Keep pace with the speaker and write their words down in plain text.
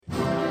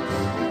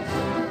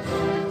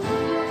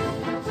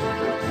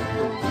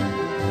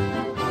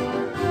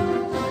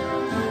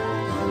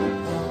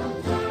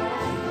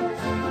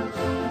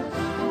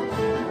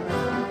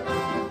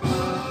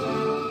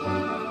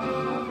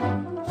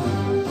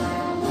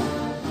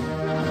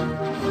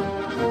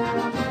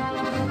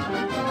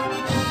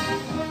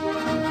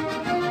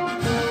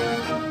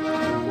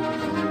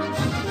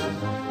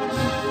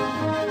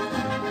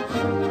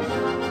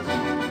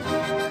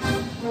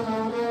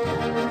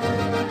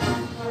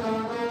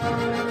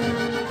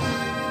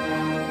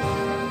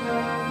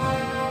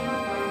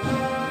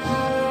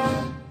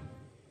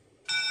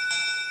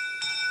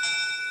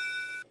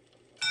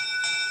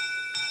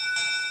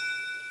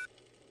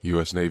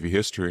U.S. Navy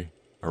history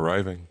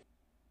arriving.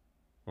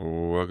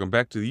 Welcome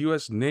back to the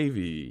U.S.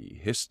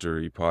 Navy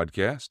History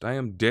Podcast. I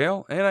am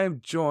Dale, and I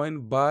am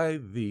joined by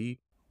the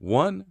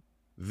one,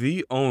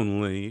 the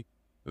only,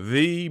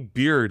 the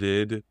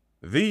bearded,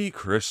 the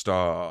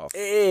Christoph.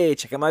 Hey,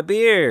 check out my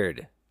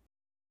beard.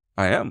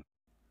 I am.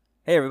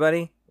 Hey,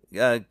 everybody.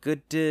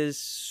 Good to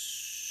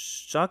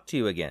talk to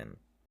you again.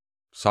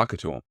 Sock it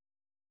to him.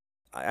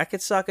 I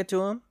could sock it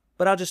to him,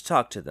 but I'll just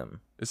talk to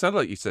them. It sounded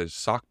like you said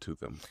sock to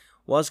them.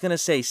 Well, I was going to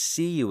say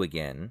see you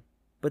again,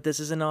 but this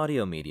is an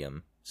audio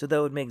medium, so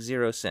that would make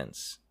zero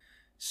sense.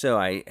 So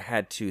I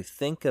had to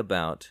think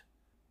about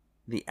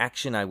the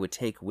action I would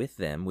take with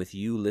them, with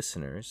you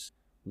listeners,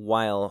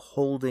 while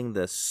holding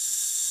the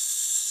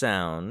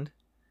sound,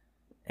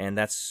 and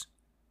that's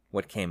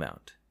what came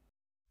out.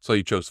 So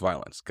you chose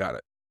violence. Got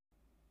it.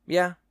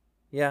 Yeah.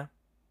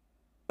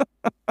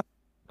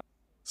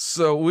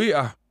 So we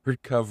are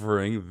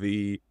recovering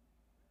the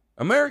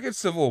American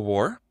Civil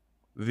War.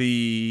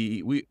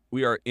 We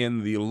are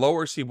in the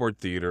lower Seaboard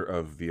Theater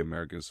of the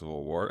American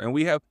Civil War, and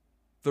we have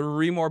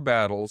 3 more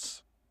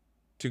battles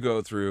to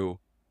go through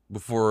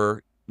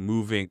before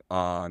moving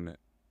on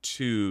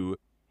to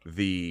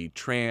the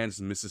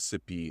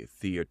Trans-Mississippi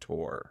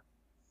Theator.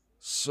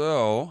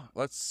 So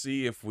let's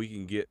see if we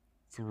can get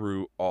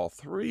through all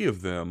 3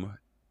 of them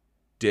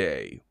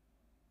today.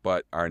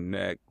 But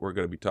we're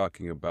going to be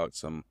talking about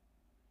some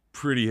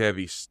pretty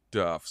heavy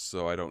stuff,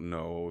 so I don't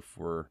know if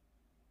we're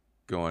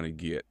going to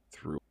get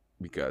through,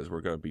 because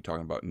we're going to be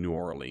talking about New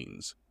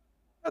Orleans.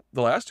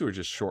 The last 2 are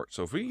just short,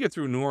 so if we can get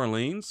through New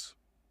Orleans,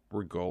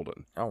 we're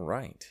golden. All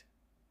right.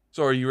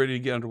 So are you ready to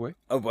get underway?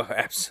 Oh, well,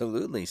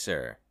 absolutely,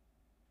 sir.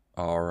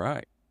 All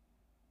right.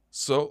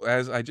 So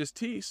as I just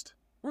teased,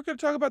 we're going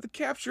to talk about the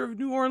capture of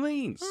New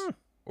Orleans.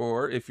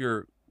 Or if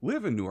you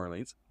live in New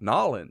Orleans,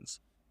 Nolens.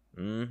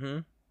 Mm-hmm.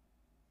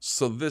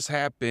 So this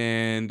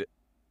happened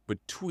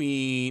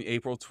between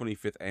April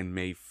 25th and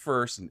May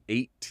 1st in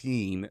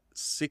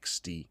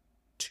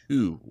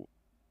 1862.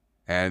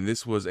 And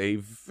this was a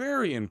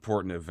very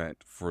important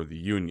event for the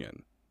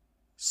Union.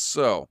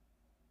 So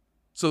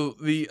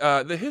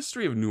the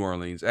history of New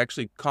Orleans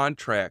actually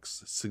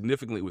contrasts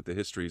significantly with the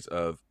histories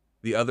of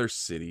the other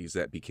cities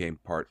that became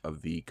part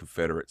of the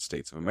Confederate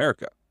States of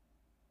America,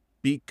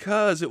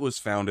 because it was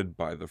founded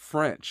by the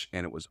French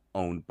and it was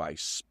owned by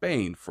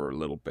Spain for a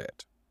little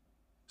bit.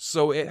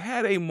 So it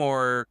had a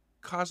more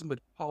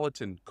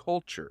cosmopolitan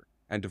culture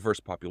and diverse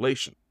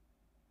population.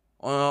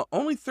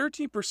 Only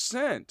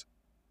 13%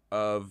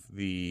 of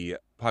the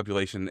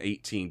population in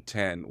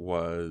 1810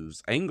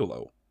 was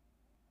Anglo.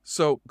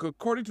 So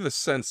according to the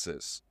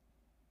census,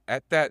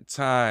 at that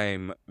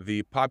time,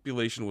 the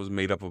population was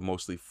made up of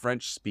mostly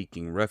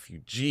French-speaking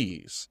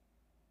refugees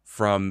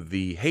from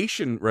the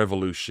Haitian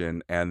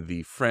Revolution and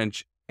the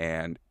French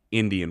and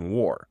Indian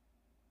War.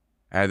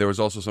 And there was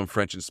also some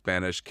French and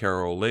Spanish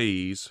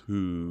Carolais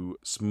who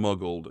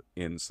smuggled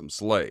in some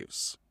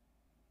slaves.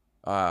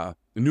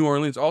 New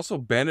Orleans also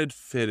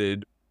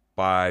benefited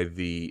by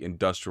the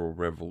Industrial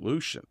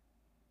Revolution.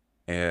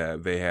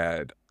 And they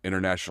had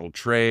international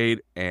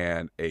trade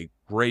and a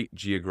great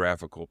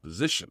geographical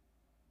position,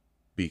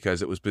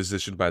 because it was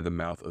positioned by the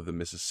mouth of the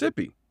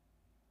Mississippi,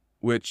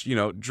 which,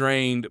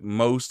 drained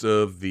most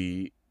of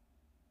the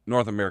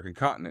North American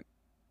continent.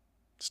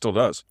 Still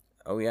does.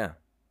 Oh, yeah.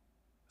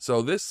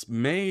 So this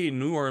made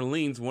New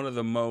Orleans one of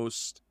the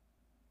most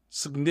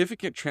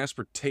significant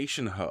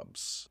transportation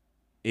hubs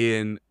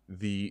in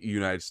the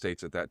United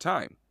States at that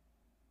time,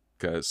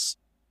 because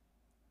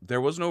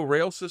there was no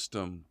rail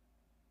system,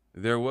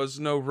 there was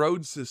no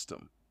road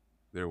system,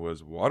 there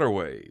was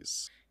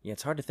waterways. Yeah,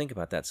 it's hard to think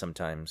about that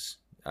sometimes.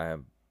 I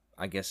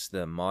guess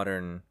the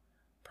modern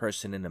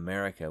person in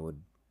America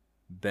would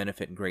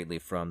benefit greatly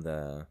from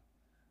the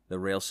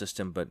rail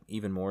system, but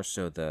even more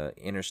so the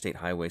interstate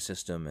highway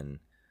system and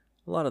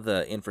a lot of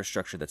the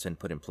infrastructure that's been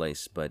put in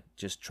place. But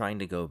just trying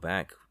to go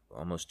back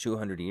almost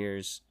 200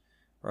 years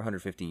or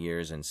 150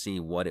 years and see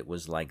what it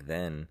was like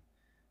then,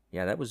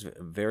 yeah, that was a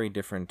very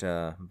different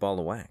ball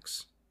of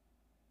wax.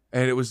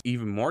 And it was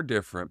even more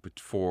different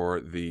for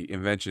the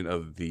invention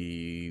of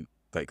the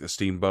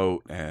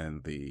steamboat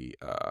and the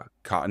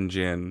cotton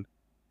gin,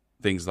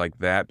 things like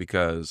that,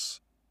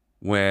 because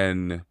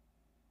when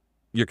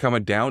you're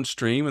coming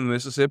downstream in the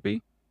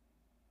Mississippi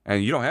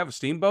and you don't have a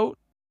steamboat,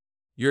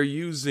 you're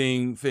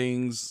using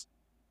things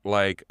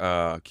like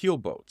keel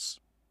boats.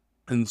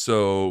 And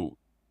so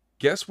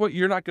guess what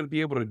you're not going to be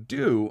able to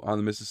do on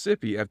the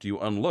Mississippi after you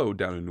unload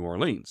down in New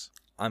Orleans?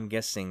 I'm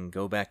guessing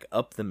go back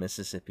up the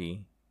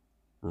Mississippi.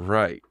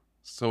 Right.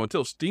 So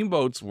until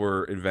steamboats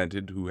were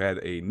invented who had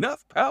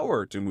enough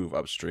power to move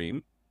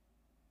upstream,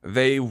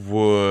 they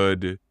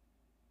would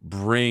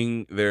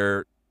bring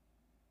their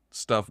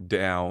stuff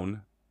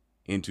down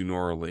into New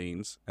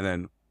Orleans and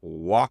then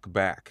walk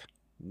back.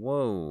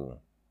 Whoa.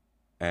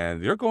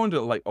 And they're going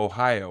to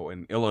Ohio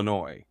and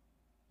Illinois.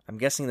 I'm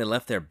guessing they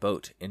left their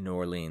boat in New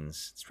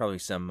Orleans. It's probably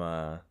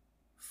some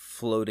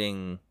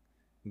floating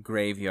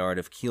graveyard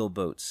of keel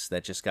boats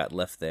that just got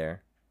left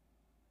there.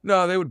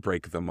 No, they would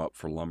break them up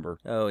for lumber.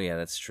 Oh, yeah,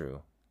 that's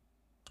true.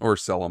 or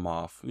sell them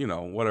off.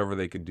 Whatever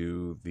they could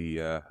do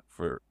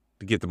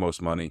to get the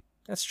most money.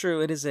 That's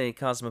true. It is a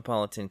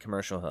cosmopolitan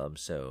commercial hub,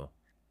 so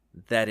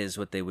that is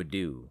what they would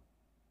do.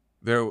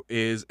 There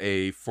is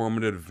a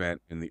formative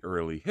event in the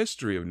early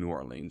history of New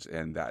Orleans,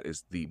 and that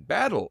is the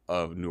Battle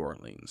of New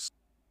Orleans.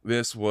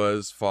 This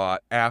was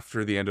fought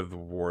after the end of the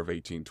War of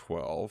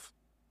 1812,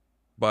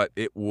 but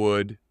it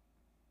would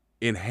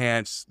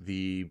enhance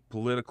the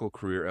political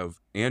career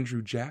of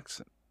Andrew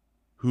Jackson,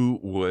 who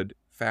would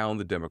found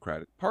the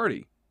Democratic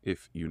Party,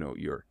 if you know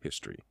your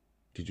history.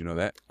 Did you know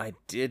that? I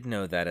did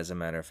know that, as a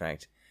matter of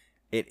fact.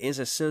 It is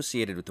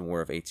associated with the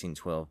War of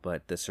 1812,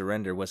 but the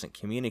surrender wasn't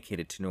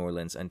communicated to New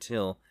Orleans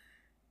until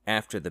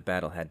after the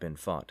battle had been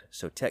fought.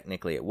 So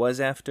technically it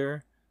was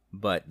after,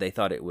 but they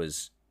thought it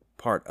was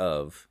part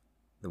of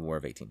the War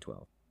of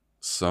 1812.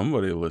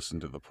 Somebody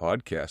listened to the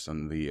podcast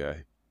on the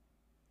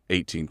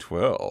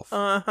 1812.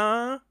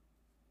 Uh-huh.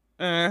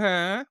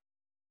 Uh-huh.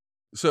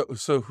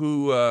 So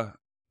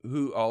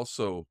who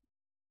also,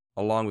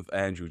 along with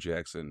Andrew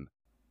Jackson,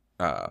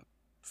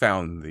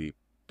 found the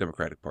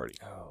Democratic Party?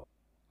 Oh,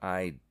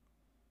 I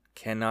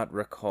cannot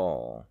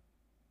recall.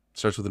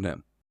 Starts with an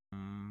M.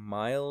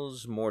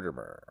 Miles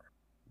Mortimer.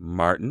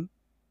 Martin.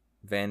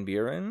 Van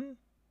Buren?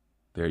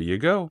 There you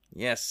go.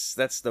 Yes,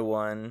 that's the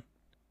one.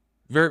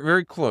 Very,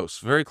 very close.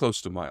 Very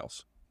close to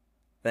Miles.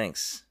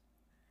 Thanks.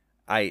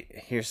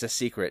 Here's the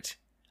secret.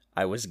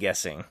 I was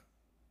guessing.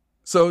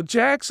 So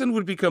Jackson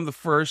would become the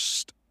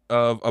first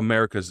of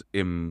America's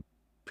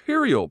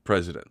imperial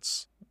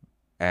presidents.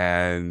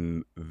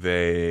 And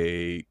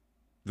the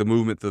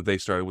movement that they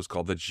started was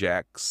called the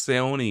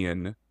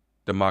Jacksonian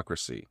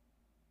democracy.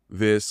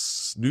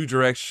 This new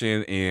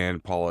direction in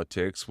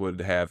politics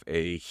would have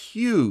a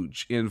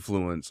huge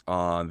influence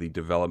on the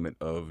development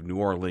of New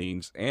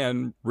Orleans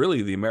and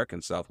really the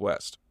American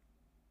Southwest.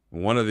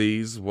 One of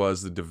these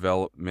was the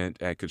development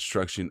and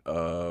construction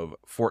of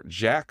Fort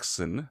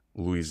Jackson,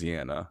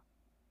 Louisiana.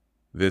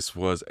 This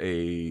was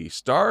a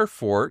star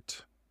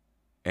fort,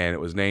 and it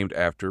was named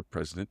after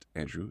President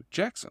Andrew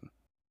Jackson.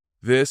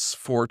 This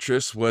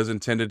fortress was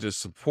intended to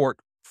support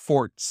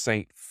Fort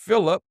St.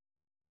 Philip,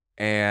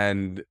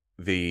 and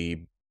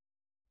the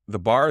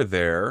bar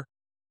there,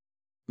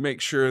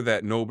 make sure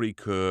that nobody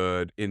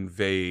could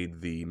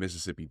invade the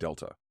Mississippi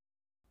Delta.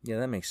 Yeah,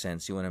 that makes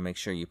sense. You want to make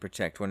sure you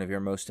protect one of your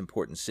most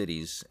important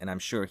cities, and I'm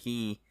sure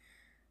he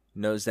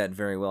knows that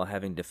very well,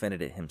 having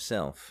defended it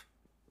himself.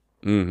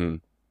 Mm-hmm.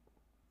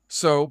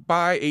 So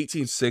by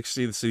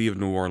 1860, the city of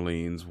New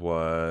Orleans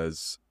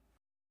was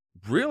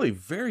really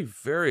very,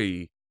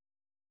 very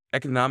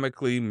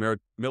economically,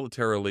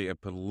 militarily, and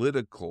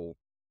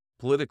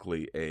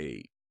politically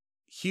a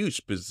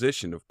huge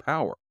position of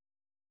power.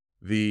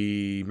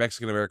 The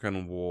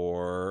Mexican-American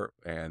War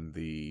and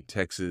the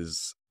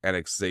Texas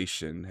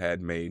annexation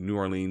had made New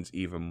Orleans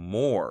even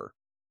more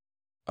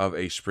of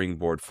a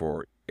springboard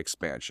for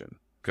expansion.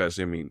 Because,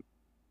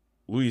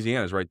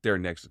 Louisiana is right there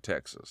next to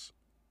Texas.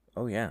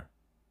 Oh, yeah.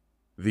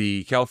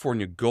 The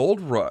California Gold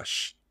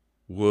Rush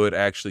would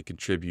actually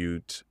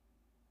contribute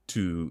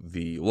to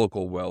the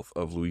local wealth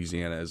of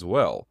Louisiana as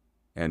well,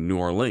 and New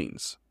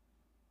Orleans.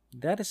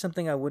 That is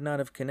something I would not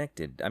have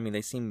connected.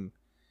 They seem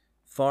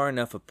far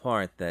enough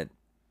apart that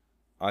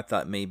I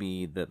thought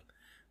maybe the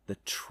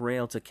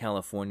trail to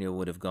California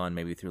would have gone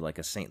maybe through like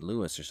a St.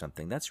 Louis or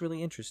something. That's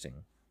really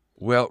interesting.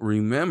 Well,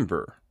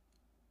 remember,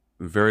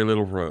 very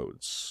little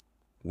roads.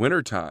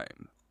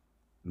 Wintertime,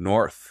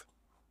 north,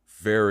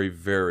 very,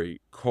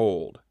 very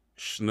cold,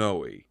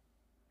 snowy,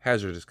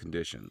 hazardous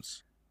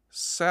conditions.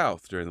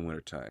 South during the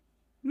wintertime,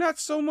 not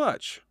so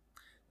much.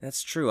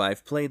 That's true.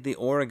 I've played the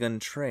Oregon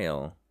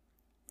Trail,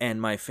 and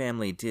my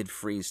family did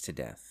freeze to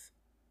death.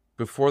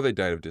 Before they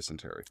died of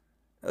dysentery.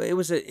 It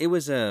was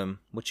a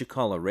what you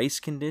call a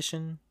race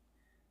condition.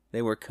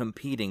 They were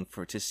competing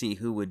to see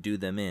who would do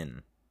them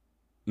in.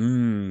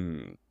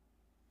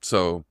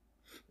 So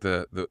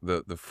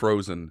the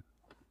Frozen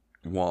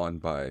won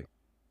by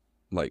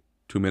like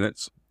 2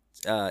 minutes?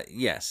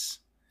 Yes.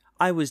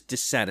 I was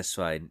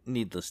dissatisfied,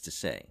 needless to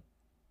say,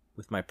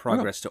 with my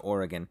progress to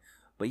Oregon.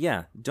 But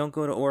yeah, don't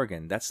go to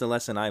Oregon. That's the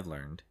lesson I've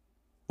learned.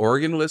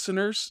 Oregon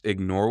listeners,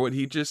 ignore what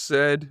he just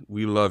said.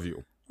 We love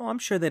you. Oh, I'm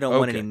sure they don't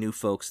want any new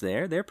folks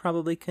there. They're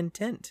probably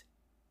content.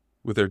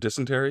 With their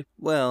dysentery?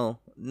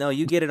 Well, no,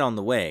 you get it on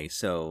the way,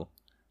 so,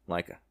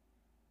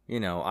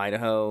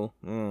 Idaho,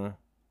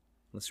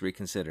 let's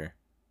reconsider.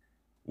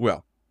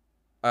 Well,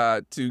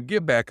 to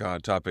get back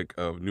on topic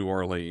of New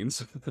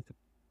Orleans,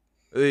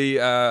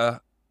 the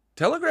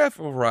telegraph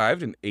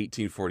arrived in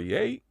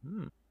 1848,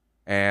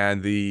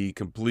 and the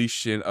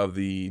completion of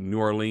the New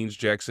Orleans,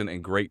 Jackson,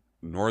 and Great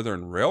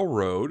Northern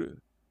Railroad.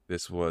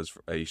 This was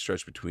a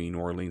stretch between New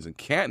Orleans and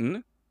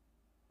Canton,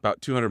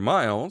 about 200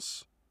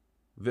 miles.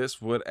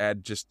 This would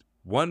add just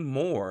one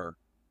more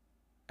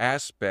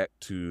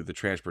aspect to the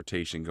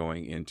transportation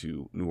going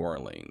into New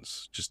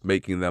Orleans, just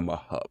making them a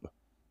hub.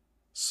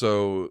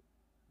 So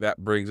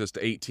that brings us to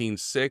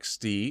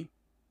 1860.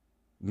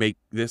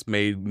 This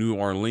made New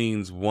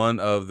Orleans one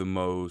of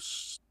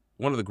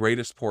the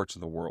greatest ports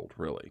in the world,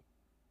 really.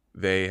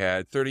 They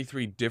had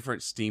 33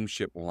 different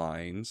steamship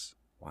lines,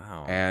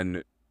 Wow.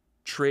 and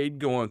trade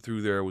going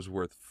through there was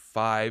worth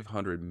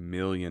 $500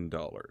 million.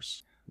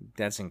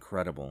 That's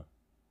incredible.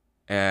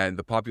 And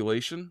the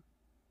population,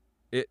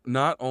 it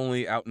not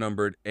only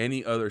outnumbered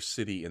any other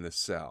city in the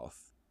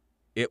South,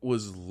 it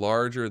was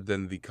larger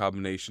than the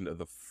combination of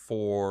the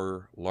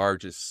 4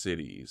 largest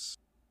cities,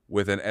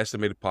 with an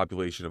estimated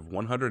population of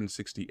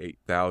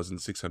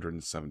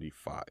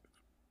 168,675.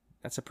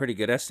 That's a pretty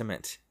good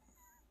estimate.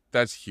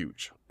 That's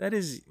huge. That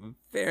is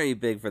very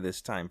big for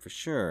this time, for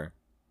sure.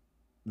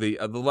 The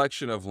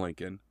election of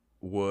Lincoln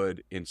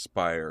would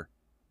inspire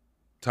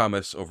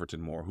Thomas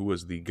Overton Moore, who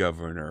was the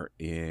governor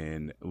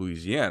in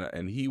Louisiana,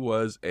 and he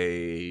was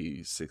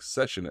a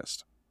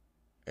secessionist.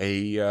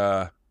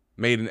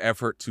 Made an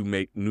effort to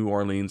make New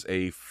Orleans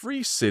a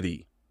free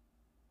city,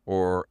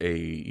 or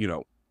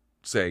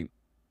saying,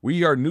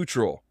 we are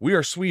neutral. We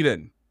are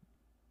Sweden.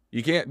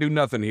 You can't do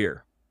nothing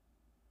here.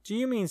 Do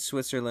you mean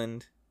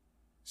Switzerland?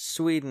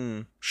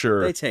 Sweden,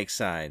 Sure. they take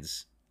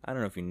sides. I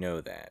don't know if you know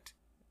that.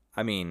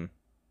 I mean,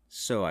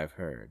 so I've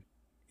heard.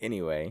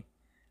 Anyway,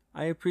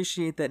 I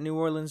appreciate that New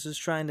Orleans is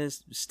trying to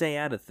stay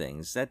out of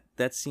things.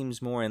 That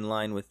seems more in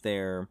line with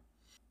their,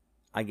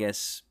 I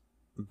guess,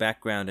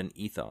 background and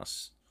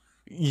ethos.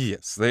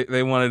 Yes,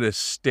 they wanted to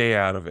stay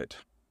out of it.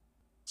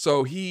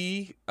 So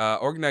he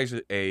organized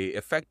a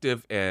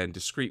effective and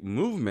discreet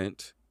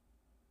movement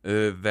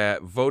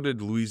that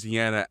voted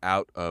Louisiana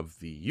out of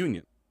the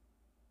Union.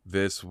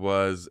 This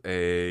was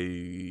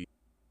a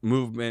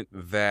movement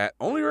that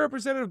only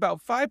represented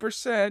about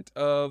 5%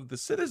 of the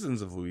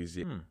citizens of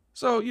Louisiana.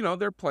 So,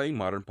 they're playing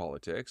modern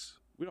politics.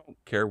 We don't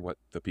care what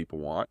the people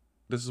want.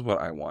 This is what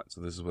I want,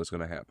 so this is what's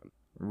going to happen.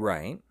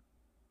 Right.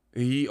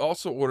 He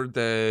also ordered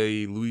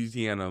the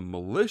Louisiana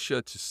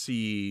militia to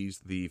seize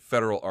the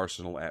federal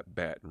arsenal at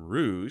Baton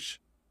Rouge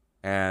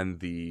and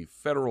the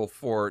federal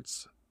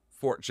forts,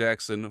 Fort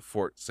Jackson,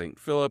 Fort St.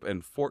 Philip,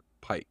 and Fort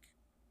Pike,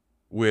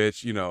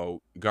 which,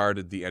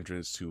 guarded the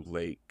entrance to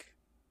Lake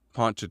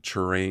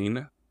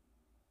Pontchartrain,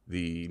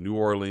 the New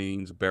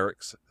Orleans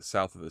barracks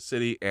south of the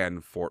city,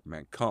 and Fort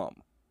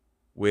Montcalm,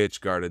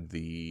 which guarded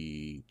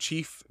the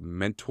chief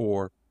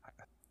mentor.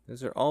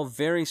 Those are all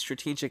very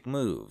strategic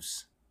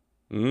moves.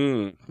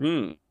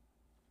 Mm-hmm.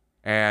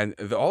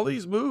 And all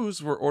these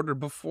moves were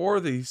ordered before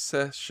the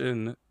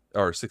succession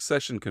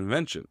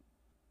convention.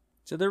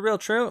 So they're real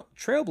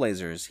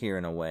trailblazers here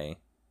in a way.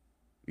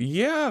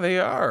 Yeah, they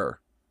are.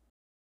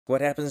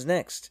 What happens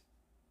next?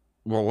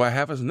 Well, what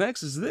happens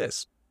next is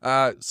this.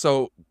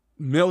 So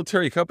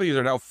military companies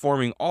are now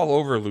forming all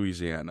over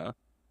Louisiana,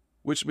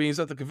 which means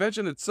that the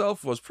convention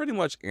itself was pretty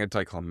much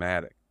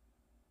anticlimactic.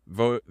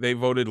 They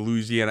voted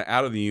Louisiana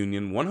out of the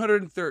Union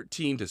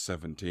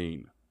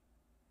 113-17.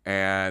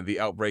 And the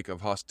outbreak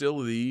of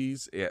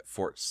hostilities at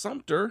Fort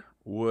Sumter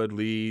would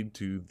lead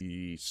to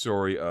the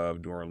story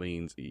of New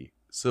Orleans, the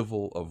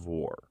Civil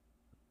War.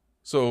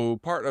 So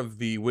part of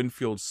the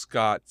Winfield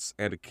Scott's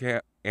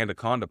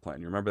Anaconda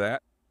Plan, you remember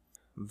that?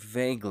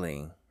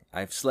 Vaguely.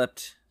 I've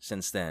slept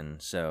since then,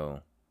 so...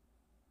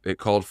 It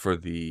called for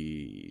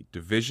the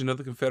division of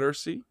the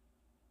Confederacy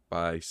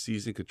by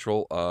seizing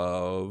control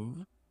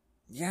of...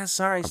 Yeah,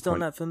 sorry, still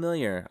not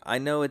familiar. I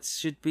know it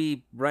should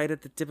be right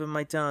at the tip of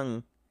my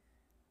tongue.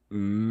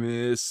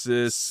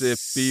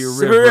 Mississippi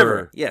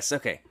River. Yes,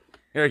 okay.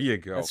 There you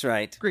go. That's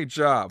right. Great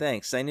job.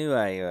 Thanks. I knew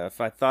if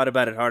I thought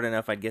about it hard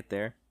enough, I'd get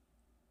there.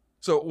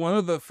 So one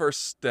of the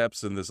first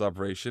steps in this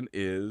operation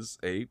is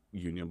a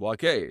Union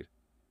blockade.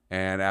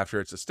 And after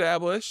it's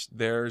established,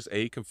 there's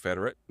a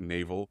Confederate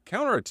naval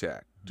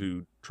counterattack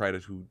to try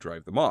to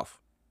drive them off.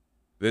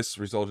 This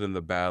resulted in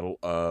the Battle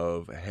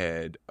of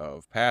Head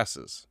of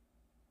Passes.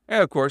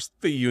 And of course,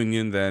 the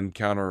Union then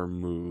counter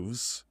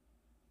moves,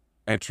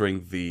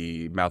 entering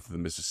the mouth of the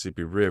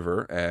Mississippi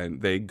River,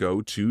 and they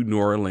go to New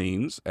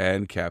Orleans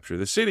and capture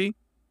the city,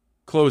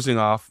 closing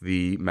off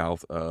the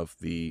mouth of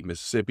the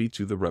Mississippi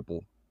to the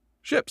rebel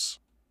ships.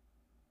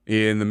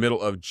 In the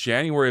middle of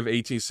January of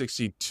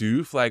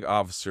 1862, Flag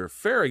Officer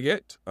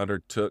Farragut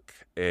undertook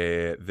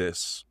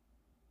this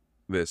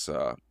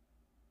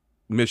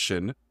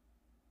mission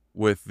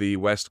with the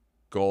West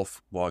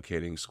Gulf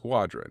Blockading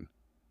Squadron.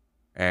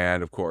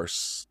 And, of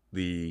course,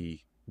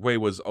 the way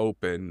was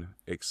open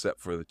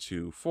except for the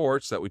 2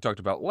 forts that we talked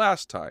about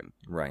last time.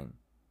 Right.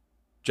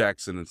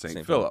 Jackson and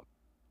St. Philip.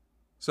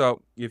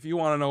 So, if you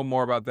want to know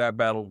more about that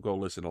battle, go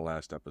listen to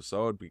last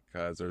episode,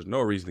 because there's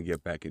no reason to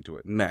get back into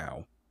it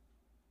now.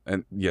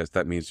 And yes,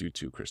 that means you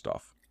too,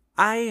 Christoph.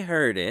 I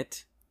heard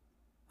it.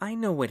 I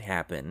know what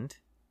happened.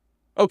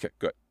 Okay,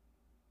 good.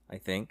 I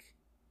think.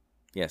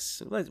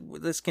 Yes,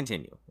 let's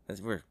continue.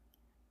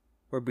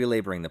 We're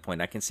belaboring the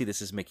point. I can see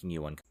this is making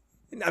you uncomfortable.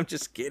 I'm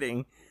just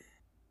kidding.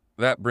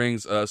 That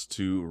brings us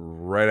to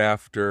right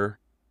after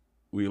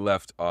we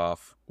left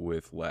off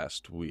with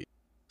last week.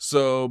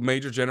 So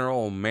Major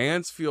General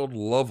Mansfield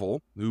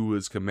Lovell, who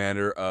was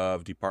commander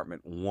of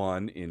Department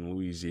 1 in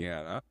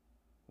Louisiana,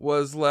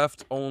 was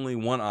left only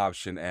one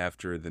option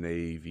after the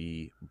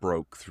Navy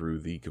broke through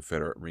the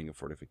Confederate ring of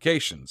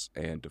fortifications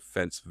and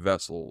defense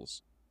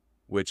vessels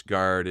which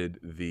guarded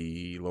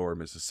the lower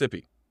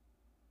Mississippi.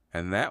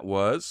 And that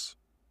was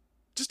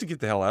just to get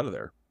the hell out of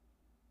there.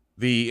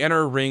 The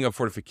inner ring of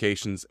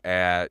fortifications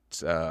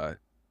at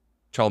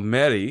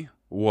Chalmette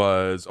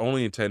was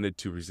only intended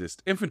to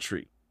resist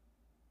infantry.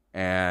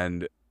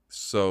 And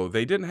so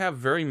they didn't have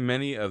very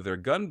many of their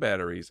gun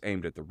batteries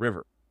aimed at the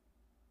river.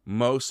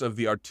 Most of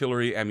the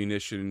artillery,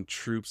 ammunition,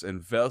 troops,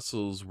 and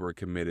vessels were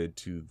committed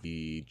to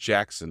the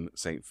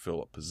Jackson-St.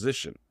 Philip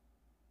position.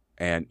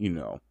 And,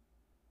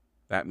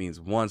 that means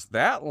once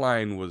that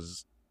line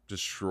was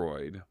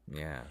destroyed,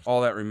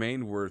 all that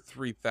remained were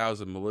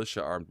 3,000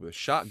 militia armed with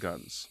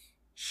shotguns.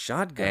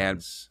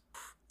 Shotguns?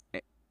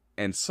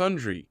 And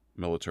sundry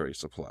military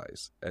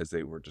supplies, as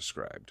they were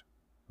described.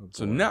 Oh,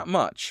 so not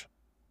much.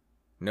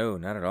 No,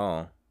 not at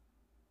all.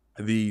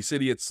 The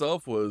city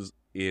itself was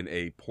in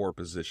a poor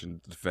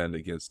position to defend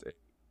against a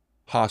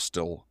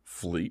hostile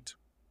fleet.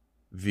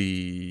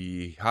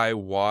 The high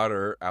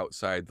water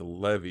outside the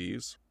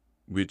levees,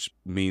 which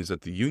means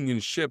that the Union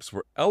ships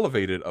were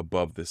elevated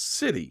above the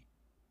city.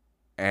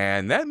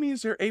 And that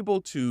means they're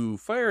able to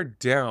fire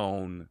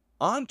down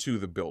onto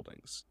the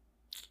buildings.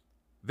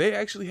 They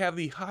actually have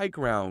the high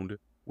ground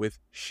with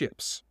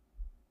ships.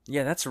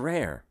 Yeah, that's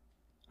rare.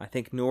 I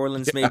think New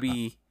Orleans may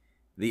be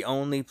the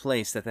only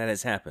place that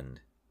has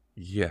happened.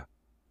 Yeah.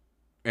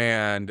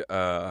 And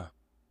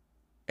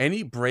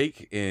any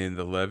break in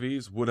the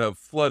levees would have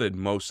flooded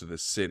most of the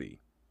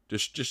city,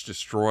 just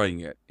destroying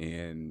it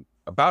in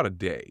about a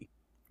day.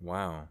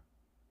 Wow.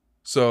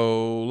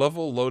 So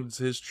Lovell loaded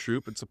his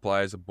troop and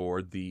supplies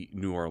aboard the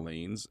New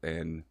Orleans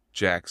and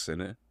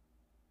Jackson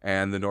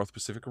and the North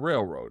Pacific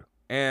Railroad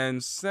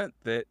and sent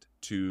it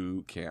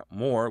to Camp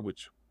Moore,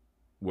 which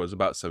was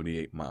about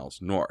 78 miles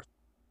north.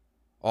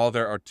 All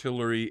their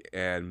artillery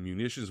and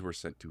munitions were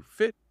sent to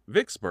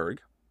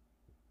Vicksburg,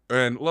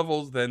 and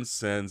Lovell then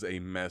sends a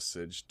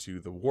message to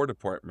the War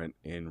Department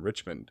in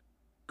Richmond.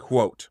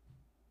 Quote,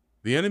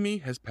 "The enemy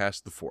has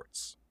passed the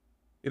forts.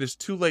 It is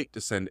too late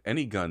to send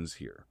any guns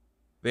here.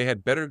 They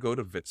had better go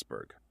to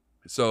Vicksburg."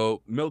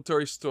 So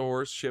military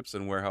stores, ships,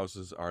 and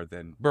warehouses are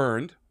then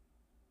burned.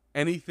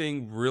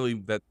 Anything really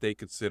that they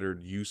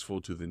considered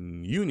useful to the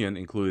Union,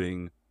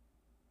 including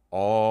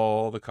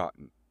all the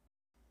cotton,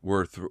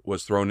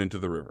 was thrown into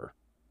the river.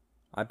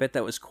 I bet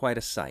that was quite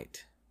a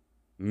sight.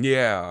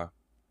 Yeah.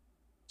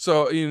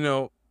 So,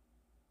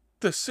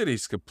 the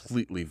city's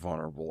completely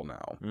vulnerable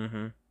now.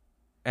 Mm-hmm.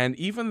 And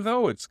even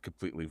though it's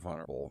completely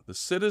vulnerable, the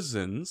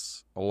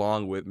citizens,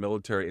 along with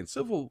military and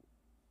civil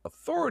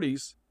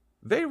authorities,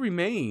 they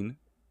remain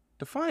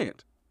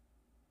defiant.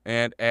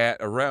 And at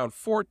around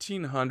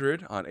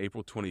 1400 on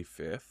April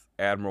 25th,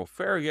 Admiral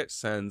Farragut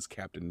sends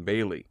Captain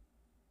Bailey,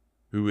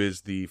 who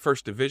is the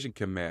 1st Division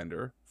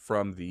commander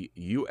from the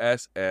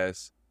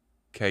USS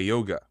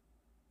Cayuga,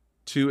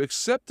 to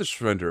accept the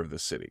surrender of the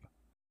city.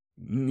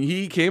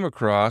 He came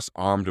across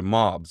armed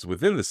mobs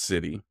within the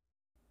city,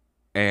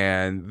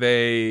 and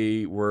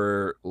they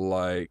were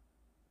like,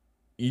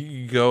 "You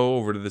can go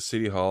over to the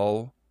city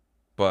hall,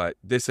 but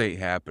this ain't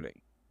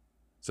happening."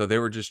 So they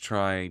were just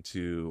trying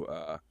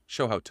to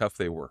show how tough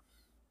they were,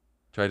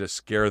 try to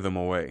scare them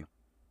away.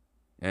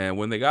 And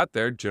when they got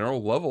there,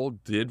 General Lovell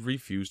did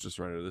refuse to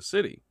surrender the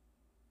city.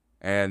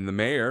 And the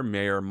Mayor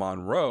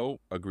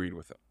Monroe, agreed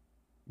with him.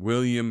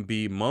 William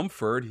B.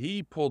 Mumford,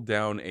 he pulled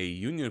down a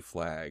Union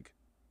flag,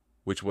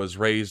 which was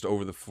raised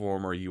over the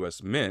former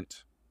U.S.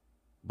 Mint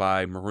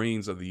by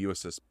Marines of the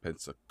USS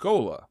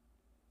Pensacola,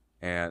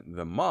 and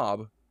the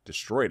mob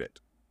destroyed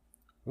it.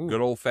 Ooh.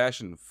 Good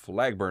old-fashioned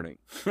flag burning.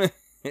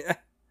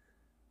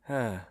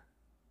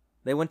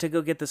 They went to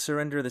go get the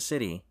surrender of the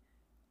city,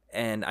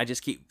 and I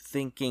just keep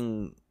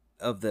thinking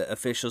of the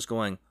officials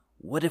going,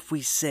 "What if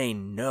we say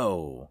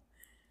no?"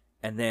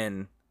 And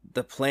then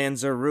the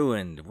plans are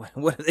ruined.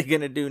 What are they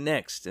going to do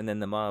next? And then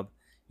the mob,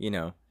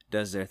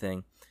 does their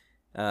thing.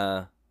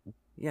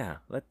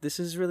 This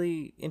is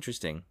really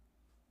interesting.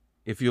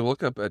 If you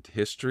look up at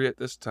history at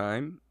this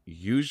time,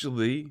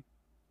 usually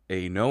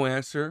a no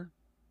answer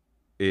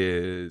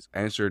is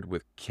answered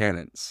with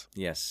cannons.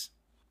 Yes.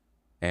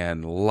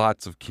 And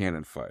lots of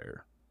cannon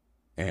fire.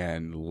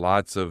 And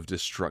lots of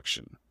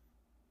destruction.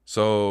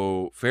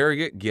 So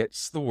Farragut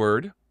gets the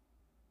word,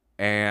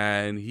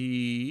 and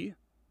he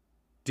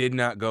did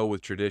not go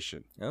with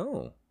tradition.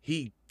 Oh.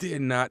 He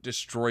did not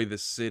destroy the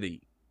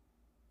city.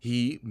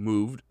 He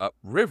moved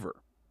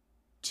upriver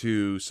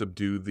to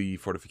subdue the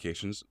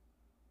fortifications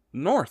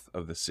north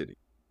of the city,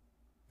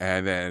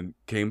 and then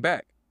came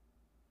back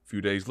a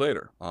few days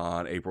later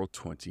on April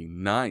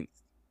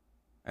 29th.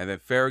 And then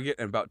Farragut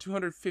and about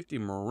 250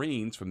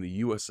 Marines from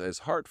the USS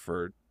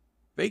Hartford,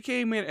 they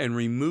came in and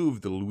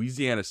removed the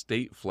Louisiana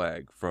state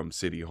flag from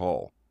City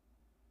Hall.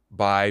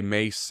 By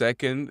May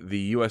 2nd, the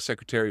U.S.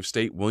 Secretary of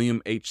State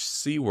William H.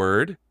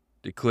 Seaboard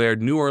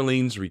declared New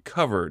Orleans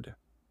recovered,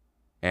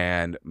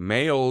 and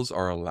males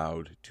are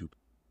allowed to.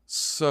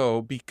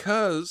 So,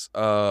 because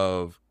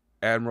of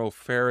Admiral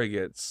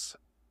Farragut's,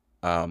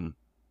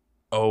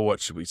 what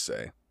should we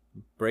say?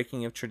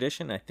 Breaking of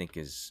tradition, I think,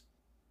 is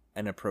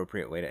an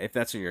appropriate way to, if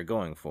that's what you're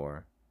going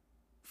for.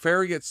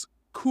 Farragut's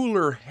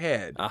cooler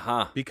head.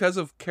 Aha. Because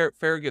of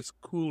Farragut's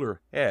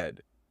cooler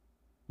head,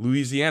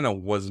 Louisiana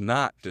was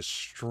not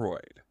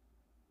destroyed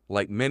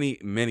like many,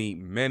 many,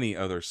 many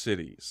other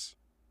cities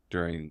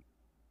during,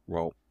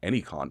 well,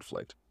 any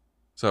conflict.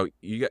 So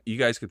you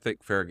guys can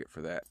thank Farragut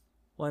for that.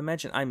 Well,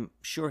 I'm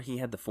sure he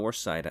had the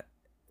foresight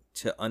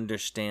to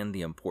understand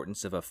the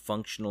importance of a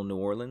functional New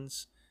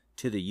Orleans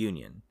to the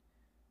Union.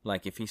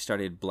 Like if he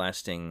started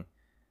blasting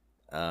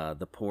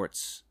the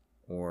ports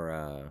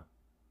or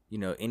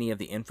any of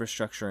the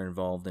infrastructure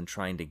involved in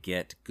trying to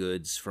get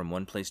goods from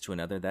one place to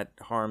another, that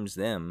harms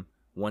them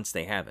once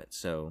they have it.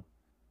 So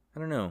I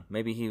don't know.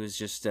 Maybe he was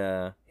just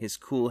his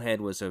cool head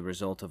was a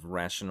result of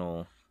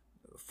rational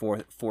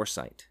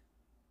foresight.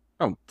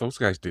 Oh, those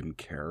guys didn't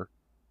care.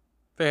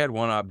 They had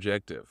one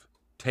objective: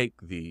 take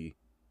the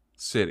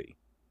city.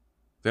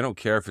 They don't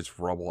care if it's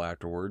rubble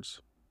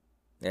afterwards.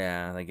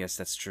 Yeah, I guess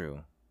that's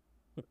true.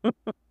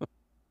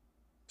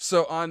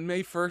 So on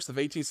May 1st of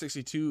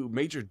 1862,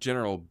 Major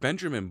General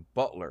Benjamin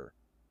Butler,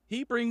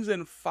 he brings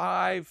in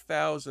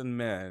 5,000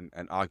 men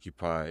and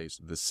occupies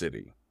the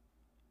city.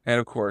 And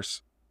of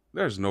course,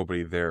 there's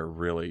nobody there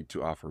really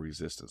to offer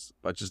resistance,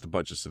 but just a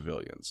bunch of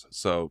civilians.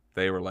 So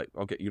they were like,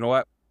 okay, you know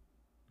what?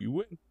 You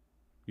win.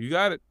 You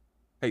got it.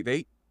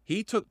 Hey,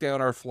 he took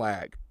down our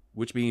flag,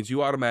 which means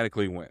you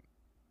automatically win.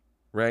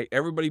 Right?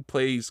 Everybody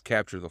plays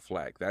capture the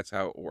flag. That's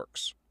how it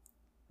works.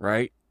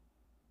 Right?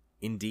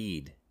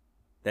 Indeed.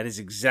 That is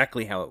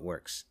exactly how it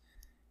works.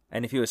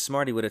 And if he was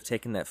smart, he would have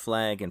taken that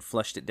flag and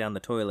flushed it down the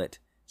toilet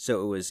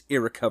so it was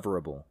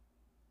irrecoverable.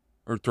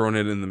 Or thrown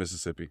it in the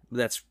Mississippi.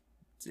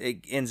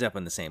 It ends up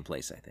in the same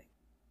place, I think.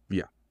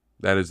 Yeah,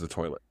 that is the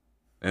toilet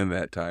in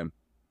that time.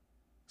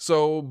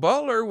 So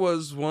Butler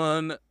was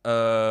a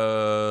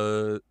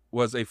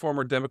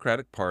former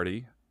Democratic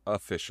Party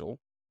official.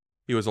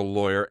 He was a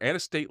lawyer and a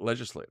state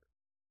legislator.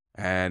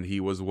 And he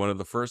was one of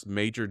the first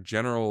major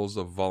generals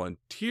of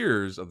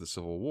volunteers of the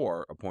Civil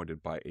War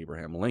appointed by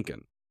Abraham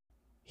Lincoln.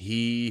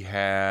 He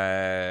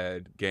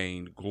had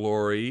gained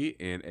glory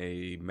in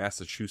a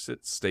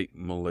Massachusetts state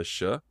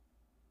militia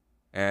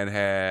and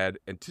had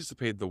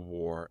anticipated the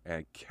war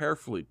and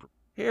carefully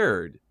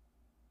prepared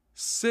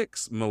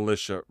 6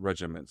 militia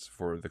regiments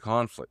for the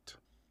conflict.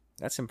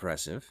 That's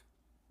impressive.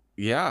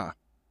 Yeah.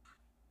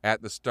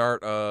 At the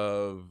start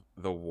of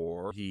the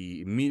war,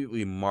 he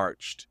immediately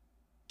marched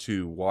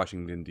to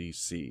Washington,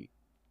 D.C.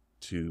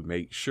 to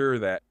make sure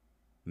that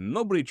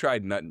nobody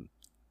tried nothing.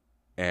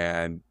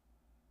 And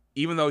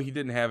even though he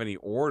didn't have any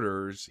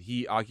orders,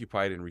 he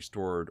occupied and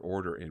restored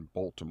order in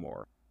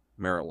Baltimore,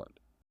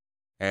 Maryland.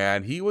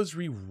 And he was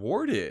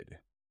rewarded.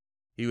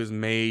 He was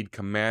made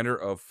commander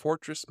of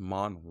Fortress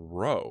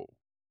Monroe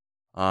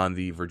on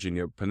the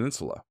Virginia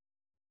Peninsula,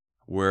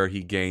 where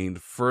he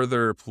gained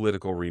further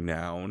political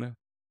renown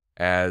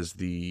as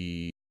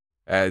he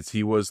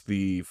was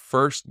the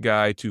first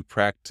guy to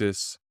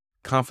practice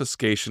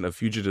confiscation of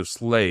fugitive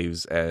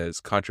slaves as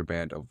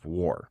contraband of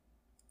war.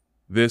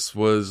 This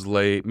was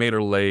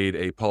laid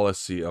a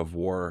policy of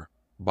war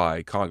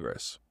by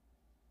Congress.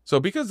 So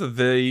because of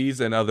these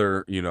and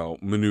other,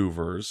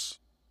 maneuvers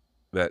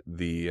that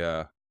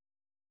the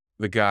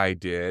guy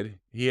did,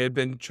 he had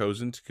been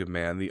chosen to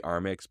command the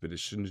army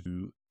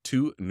expedition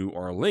to New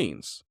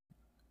Orleans.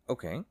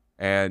 Okay.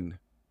 And,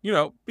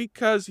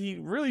 because he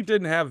really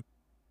didn't have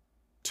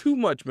too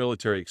much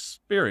military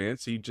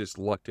experience, he just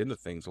lucked into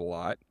things a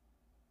lot.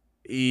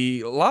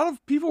 A lot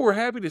of people were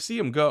happy to see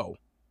him go.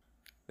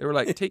 They were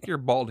like, take your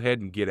bald head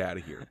and get out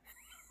of here.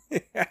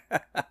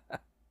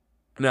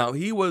 Now,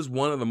 he was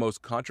one of the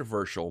most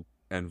controversial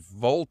and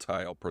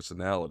volatile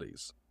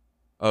personalities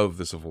of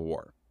the Civil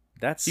War.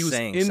 That's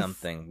saying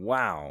something.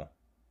 Wow.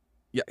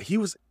 Yeah, he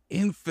was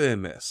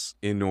infamous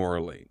in New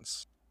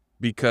Orleans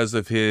because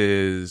of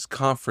his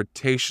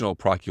confrontational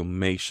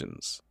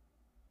proclamations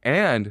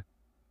and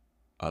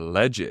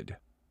alleged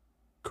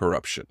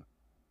corruption.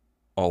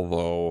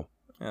 Although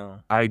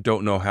I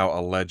don't know how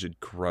alleged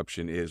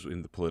corruption is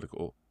in the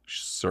political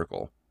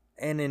circle.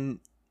 And in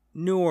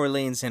New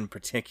Orleans in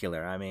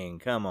particular, I mean,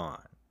 come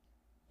on.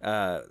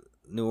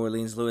 New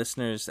Orleans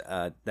listeners,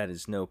 that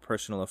is no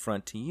personal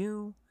affront to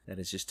you. That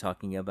is just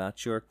talking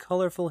about your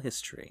colorful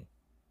history.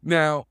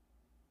 Now,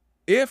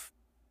 if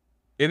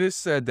it is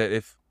said that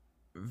if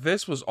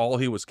this was all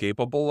he was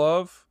capable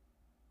of,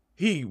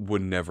 he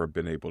would never have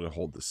been able to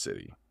hold the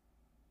city,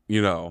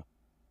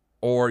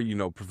 or,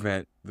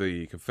 prevent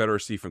the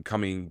Confederacy from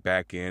coming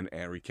back in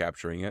and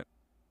recapturing it.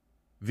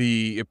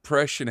 The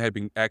impression had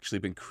actually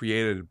been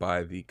created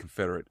by the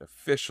Confederate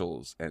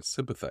officials and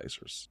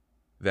sympathizers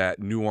that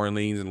New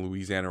Orleans and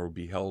Louisiana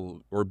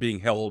were being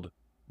held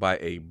by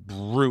a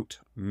brute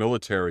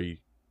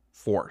military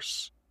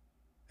force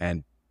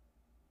and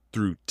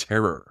through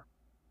terror.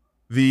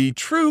 The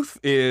truth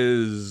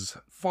is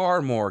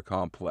far more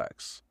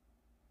complex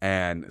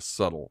and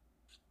subtle.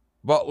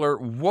 Butler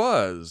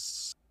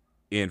was,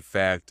 in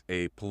fact,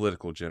 a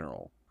political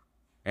general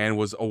and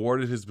was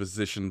awarded his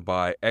position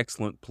by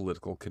excellent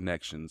political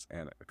connections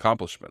and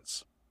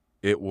accomplishments.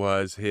 It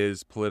was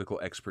his political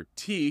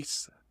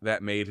expertise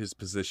that made his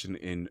position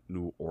in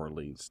New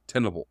Orleans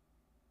tenable.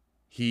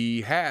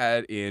 He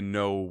had in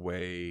no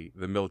way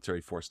the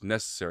military force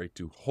necessary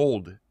to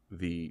hold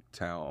the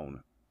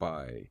town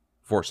by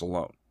force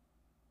alone.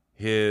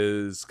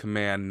 His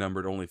command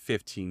numbered only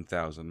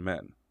 15,000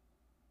 men,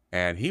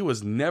 and he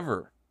was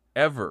never,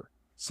 ever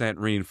sent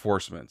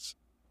reinforcements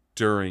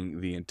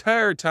during the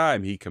entire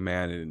time he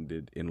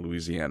commanded in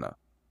Louisiana.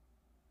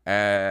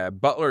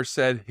 Butler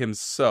said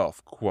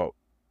himself, quote,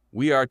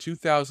 "We are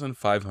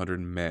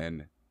 2,500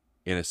 men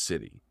in a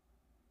city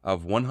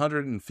of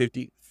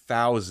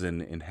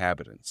 150,000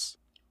 inhabitants,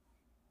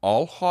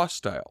 all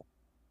hostile,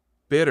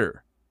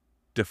 bitter,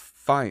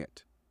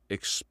 defiant,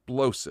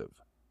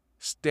 explosive,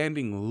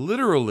 standing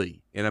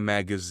literally in a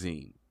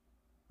magazine,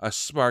 a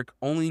spark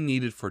only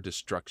needed for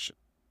destruction."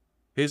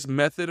 His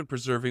method of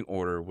preserving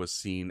order was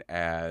seen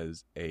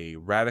as a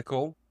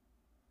radical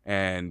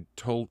and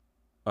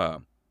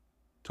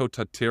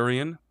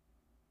totalitarian,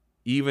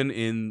 even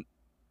in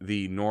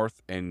the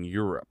North and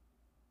Europe,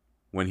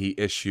 when he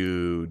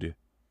issued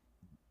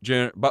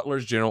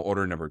Butler's General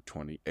Order Number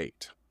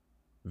 28.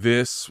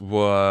 This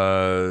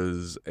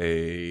was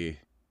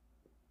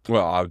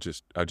well, I'll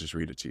just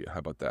read it to you. How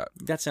about that?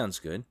 That sounds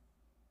good.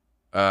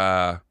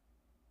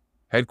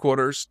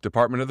 Headquarters,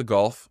 Department of the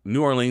Gulf,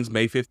 New Orleans,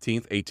 May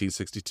 15th,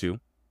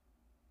 1862.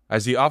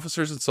 As the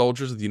officers and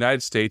soldiers of the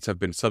United States have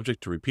been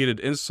subject to repeated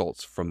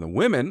insults from the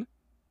women,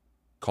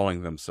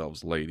 calling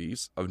themselves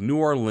ladies, of New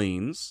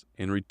Orleans,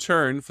 in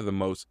return for the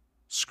most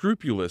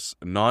scrupulous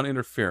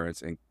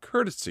non-interference and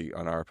courtesy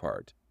on our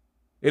part,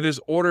 it is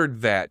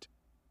ordered that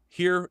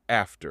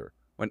hereafter,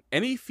 when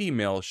any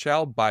female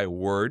shall by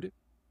word,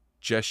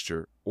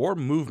 gesture, or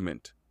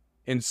movement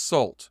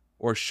insult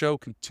or show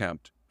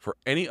contempt for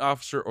any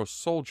officer or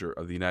soldier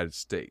of the United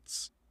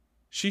States,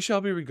 she shall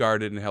be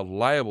regarded and held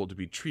liable to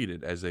be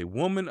treated as a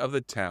woman of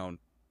the town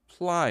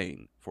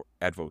plying for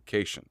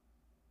avocation,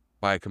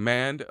 by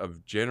command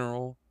of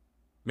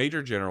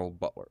Major General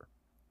Butler.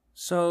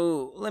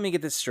 So let me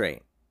get this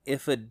straight.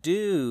 If a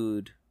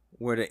dude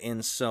were to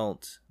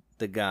insult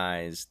the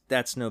guys,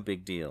 that's no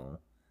big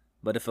deal.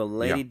 But if a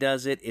lady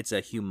does it, it's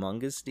a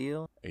humongous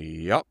deal?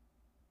 Yep.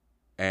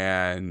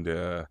 And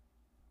the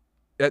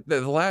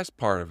last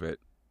part of it,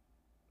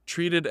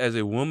 treated as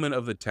a woman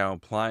of the town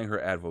plying her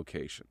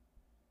avocation.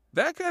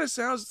 That kind of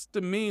sounds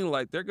to me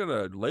like they're going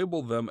to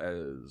label them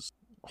as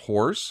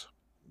whores.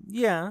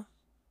 Yeah.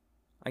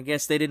 I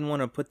guess they didn't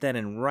want to put that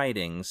in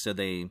writing, so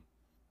they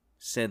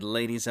said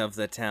ladies of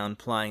the town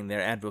plying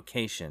their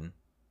avocation.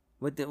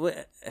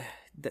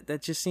 That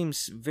just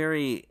seems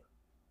very,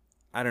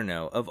 I don't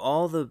know, of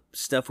all the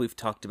stuff we've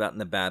talked about in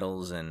the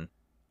battles and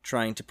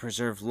trying to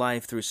preserve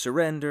life through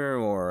surrender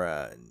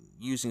or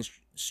using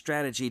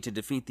strategy to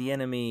defeat the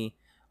enemy,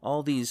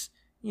 all these,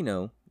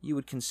 you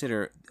would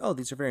consider, oh,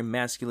 these are very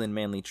masculine,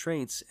 manly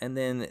traits, and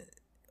then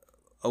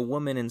a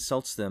woman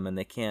insults them and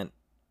they can't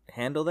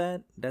handle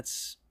that?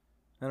 That's,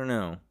 I don't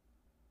know.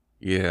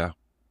 Yeah.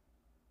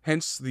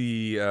 Hence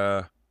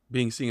the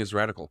being seen as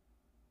radical.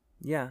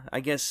 Yeah, I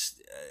guess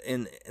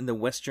in the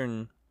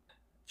Western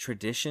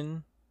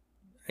tradition,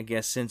 I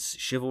guess since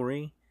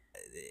chivalry,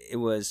 it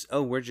was,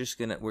 oh, we're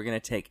gonna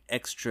take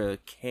extra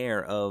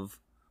care of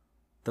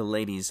the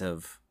ladies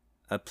of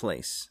a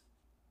place.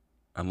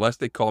 Unless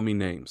they call me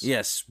names.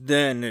 Yes,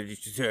 then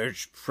they're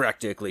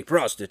practically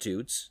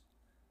prostitutes.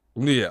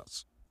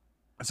 Yes.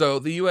 So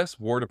the U.S.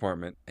 War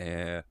Department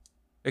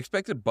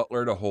expected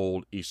Butler to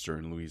hold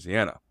eastern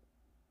Louisiana,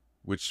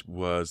 which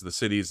was the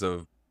cities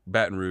of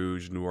Baton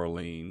Rouge, New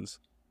Orleans,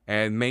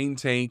 and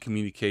maintain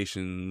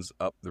communications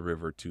up the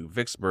river to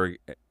Vicksburg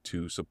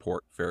to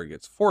support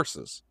Farragut's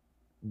forces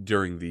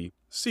during the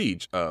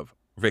siege of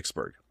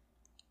Vicksburg.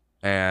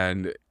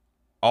 And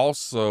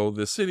also,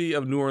 the city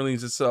of New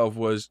Orleans itself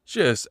was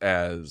just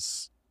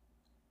as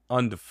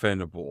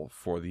undefendable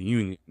for the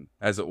Union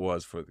as it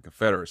was for the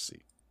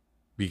Confederacy.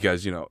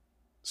 Because,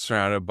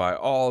 surrounded by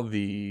all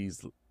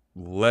these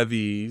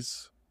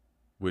levees,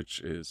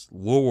 which is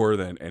lower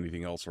than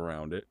anything else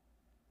around it,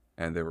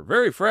 and they were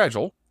very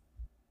fragile.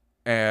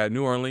 And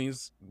New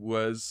Orleans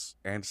was,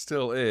 and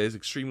still is,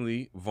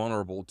 extremely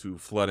vulnerable to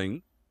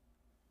flooding,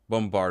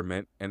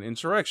 bombardment, and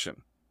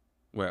insurrection.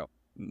 Well,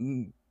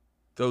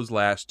 those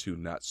last two,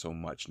 not so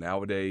much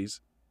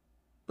nowadays,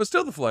 but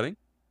still the flooding.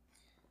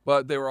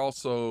 But they were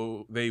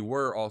also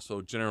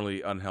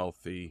generally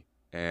unhealthy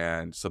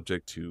and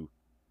subject to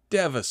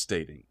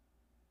devastating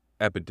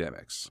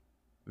epidemics.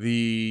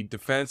 The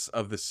defense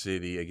of the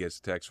city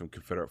against attacks from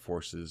Confederate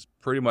forces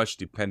pretty much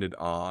depended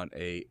on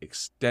an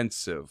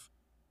extensive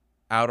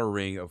outer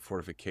ring of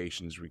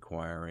fortifications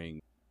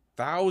requiring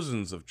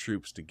thousands of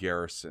troops to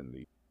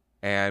garrison.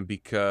 And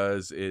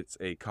because it's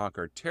a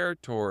conquered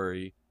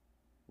territory,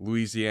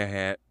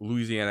 Louisiana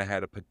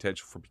had a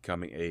potential for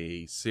becoming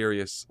a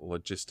serious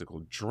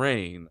logistical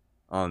drain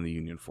on the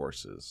Union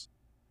forces,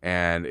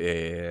 and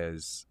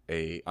as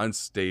a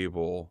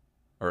unsustainable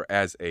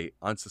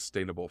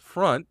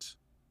front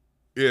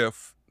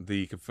if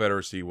the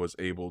Confederacy was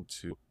able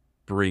to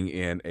bring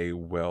in a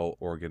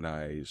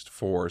well-organized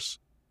force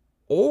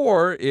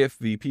or if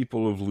the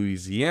people of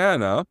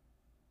Louisiana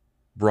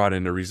brought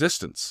in a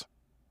resistance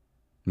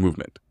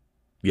movement.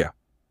 Yeah,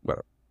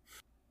 whatever.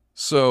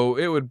 So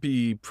it could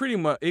be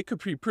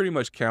pretty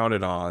much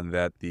counted on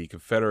that the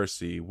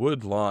Confederacy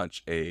would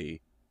launch a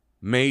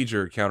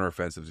major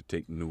counteroffensive to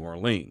take New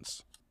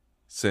Orleans,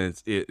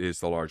 since it is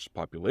the largest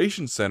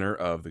population center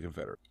of the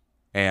Confederacy,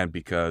 and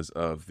because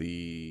of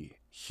the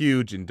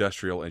huge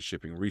industrial and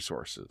shipping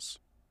resources,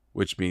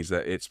 which means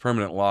that its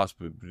permanent loss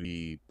would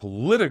be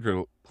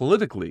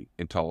politically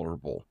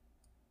intolerable.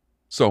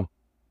 So,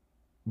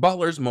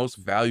 Butler's most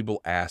valuable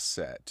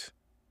asset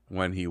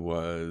when he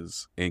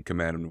was in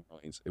command of New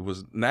Orleans, it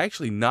was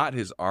actually not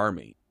his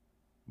army,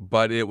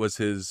 but it was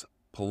his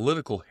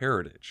political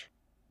heritage.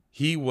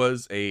 He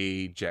was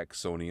a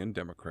Jacksonian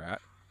Democrat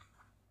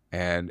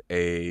and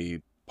a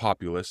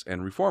populist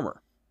and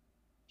reformer.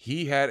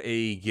 He had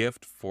a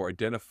gift for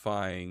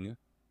identifying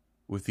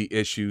with the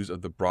issues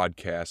of the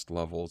broadcast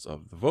levels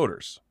of the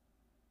voters,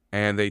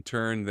 and they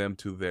turned them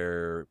to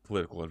their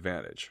political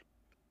advantage.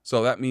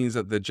 So that means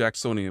that the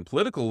Jacksonian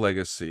political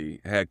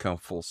legacy had come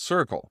full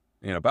circle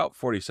in about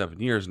 47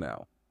 years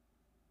now,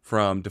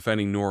 from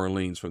defending New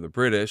Orleans from the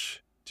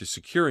British to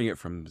securing it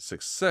from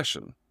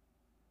secession.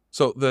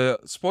 So the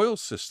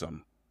spoils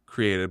system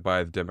created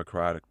by the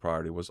Democratic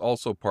Party was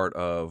also part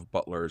of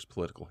Butler's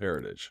political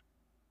heritage.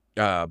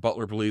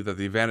 Butler believed that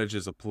the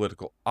advantages of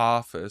political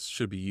office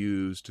should be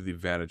used to the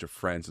advantage of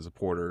friends and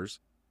supporters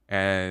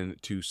and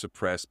to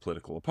suppress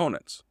political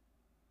opponents.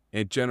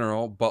 In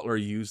general, Butler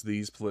used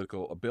these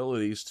political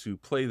abilities to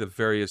play the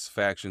various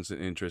factions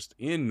and interests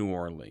in New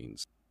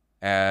Orleans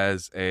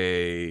as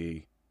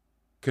a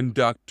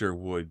conductor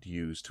would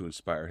use to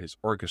inspire his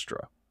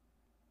orchestra.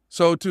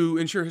 So to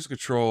ensure his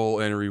control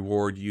and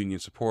reward Union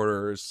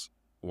supporters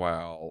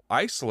while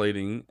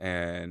isolating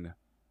and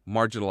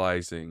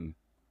marginalizing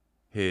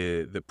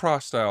the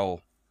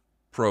pro-style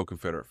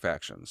pro-Confederate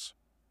factions.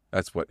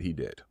 That's what he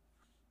did.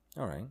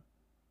 All right.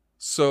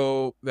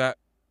 So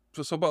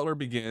Butler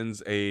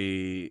begins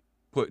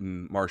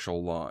putting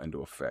martial law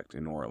into effect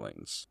in New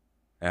Orleans.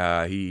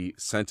 He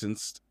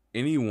sentenced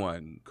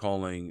anyone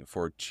calling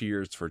for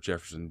cheers for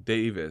Jefferson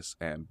Davis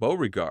and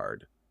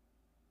Beauregard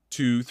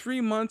to 3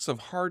 months of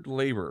hard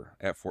labor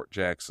at Fort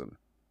Jackson.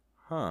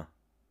 Huh.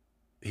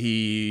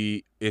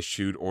 He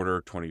issued Order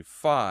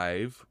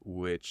 25,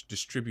 which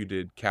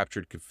distributed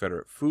captured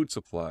Confederate food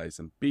supplies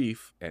and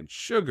beef and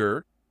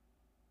sugar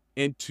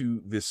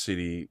into the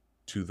city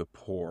to the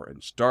poor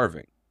and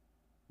starving.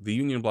 The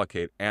Union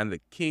blockade and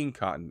the King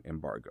Cotton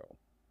embargo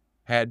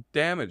had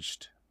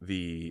damaged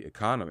the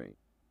economy,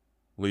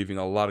 leaving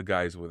a lot of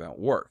guys without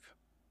work.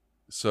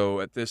 So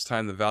at this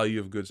time, the value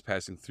of goods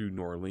passing through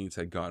New Orleans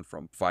had gone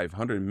from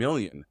 $500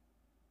 million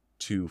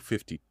to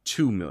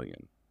 $52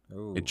 million.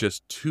 Ooh. In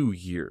just 2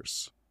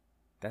 years.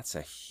 That's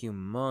a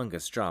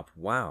humongous drop.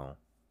 Wow.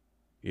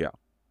 Yeah.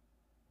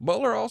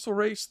 Butler also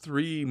raised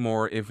 3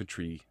 more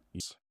infantry,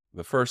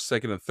 the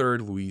 1st, 2nd, and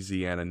 3rd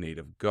Louisiana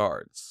Native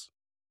Guards,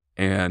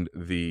 and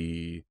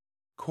the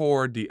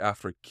Corps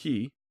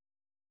d'Afrique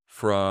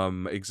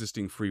from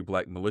existing free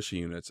black militia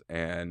units,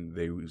 and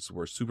they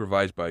were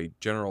supervised by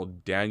General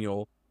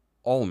Daniel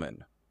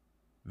Ullman.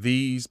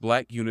 These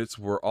black units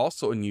were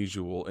also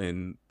unusual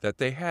in that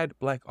they had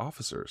black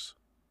officers.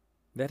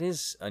 That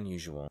is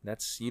unusual.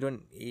 You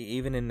don't,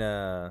 even in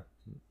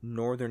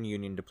Northern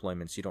Union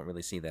deployments, you don't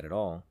really see that at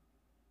all.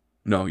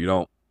 No, you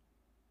don't.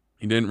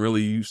 You didn't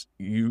really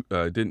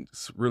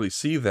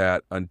see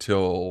that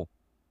until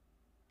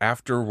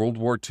after World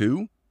War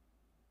II.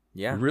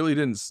 Yeah. You really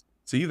didn't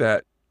see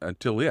that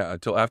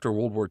until after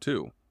World War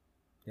II.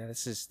 Yeah,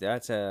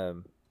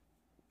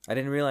 I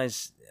didn't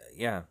realize,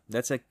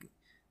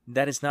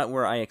 that is not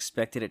where I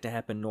expected it to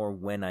happen, nor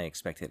when I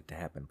expected it to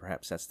happen.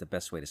 Perhaps that's the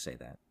best way to say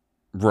that.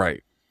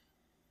 Right.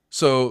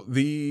 So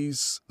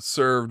these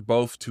served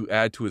both to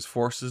add to his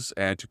forces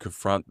and to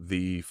confront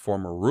the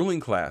former ruling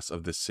class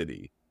of the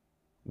city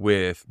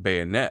with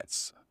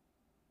bayonets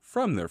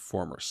from their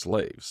former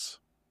slaves.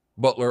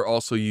 Butler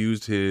also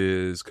used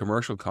his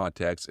commercial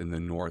contacts in the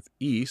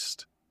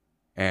Northeast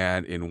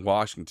and in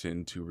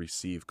Washington to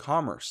receive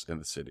commerce in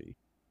the city.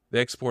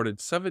 They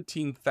exported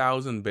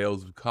 17,000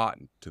 bales of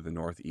cotton to the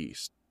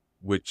Northeast,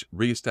 which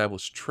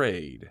reestablished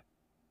trade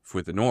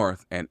for the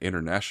North and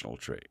international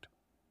trade.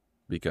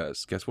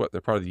 Because guess what? They're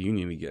part of the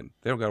Union again.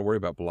 They don't got to worry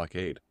about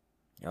blockade.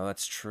 Oh,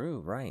 that's true.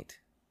 Right.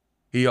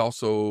 He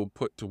also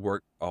put to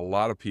work a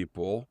lot of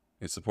people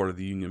in support of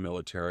the Union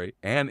military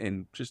and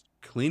in just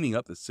cleaning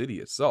up the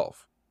city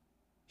itself.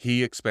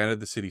 He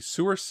expanded the city's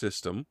sewer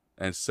system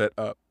and set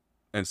up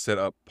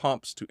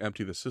pumps to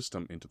empty the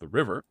system into the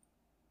river.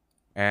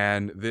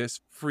 And this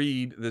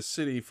freed the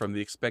city from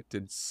the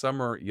expected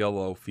summer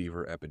yellow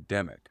fever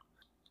epidemic,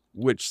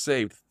 which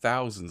saved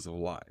thousands of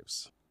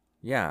lives.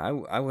 Yeah,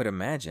 I would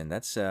imagine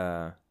that's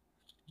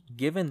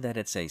given that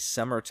it's a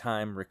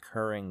summertime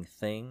recurring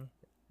thing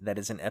that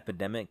is an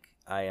epidemic,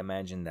 I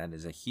imagine that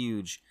is a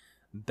huge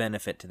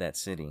benefit to that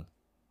city.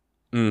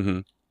 Mm-hmm.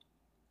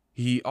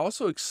 He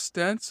also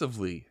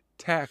extensively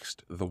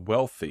taxed the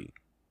wealthy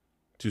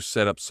to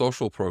set up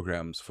social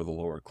programs for the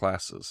lower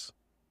classes.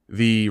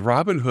 The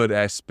Robin Hood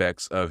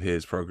aspects of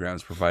his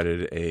programs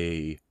provided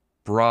a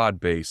broad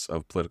base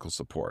of political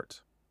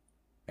support.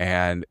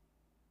 And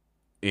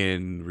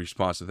in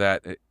response to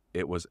that,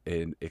 it was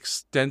an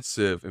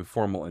extensive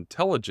informal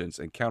intelligence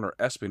and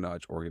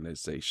counter-espionage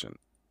organization,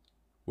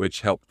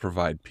 which helped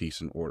provide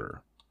peace and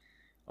order.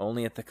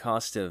 Only at the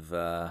cost of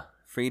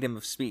freedom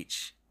of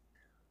speech.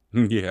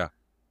 Yeah.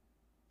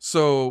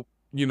 So,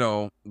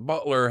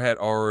 Butler had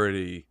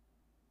already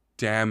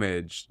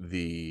damaged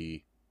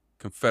the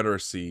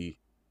Confederacy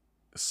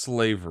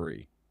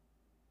slavery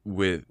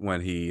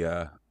when he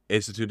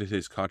instituted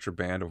his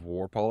contraband of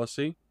war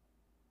policy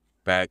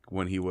back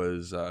when he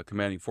was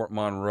commanding Fort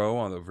Monroe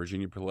on the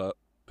Virginia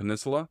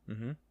Peninsula.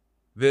 Mm-hmm.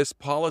 This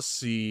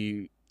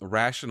policy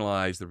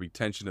rationalized the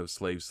retention of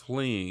slaves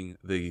fleeing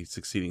the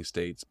succeeding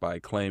states by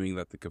claiming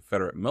that the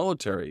Confederate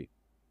military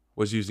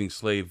was using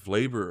slave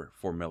labor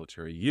for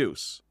military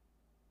use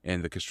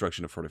in the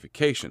construction of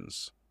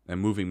fortifications and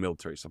moving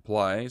military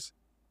supplies,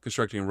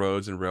 constructing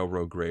roads and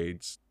railroad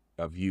grades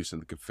of use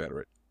in the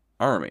Confederate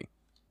Army.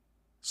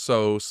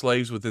 So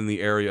slaves within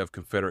the area of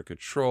Confederate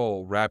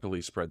control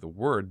rapidly spread the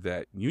word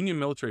that Union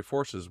military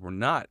forces were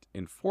not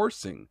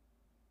enforcing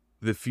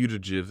the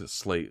fugitive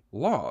slave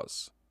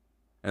laws,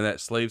 and that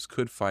slaves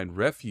could find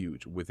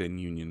refuge within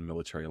Union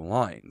military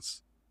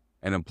lines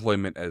and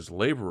employment as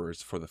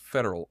laborers for the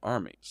federal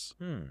armies.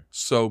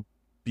 So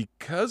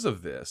because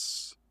of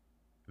this,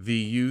 the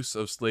use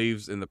of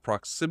slaves in the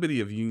proximity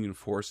of Union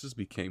forces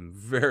became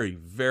very,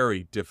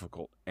 very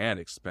difficult and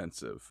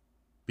expensive,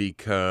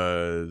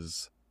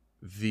 because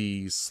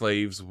these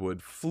slaves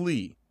would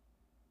flee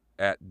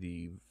at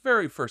the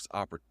very first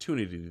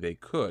opportunity they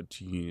could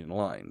to Union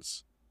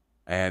lines.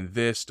 And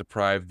this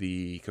deprived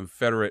the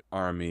Confederate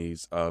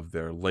armies of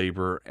their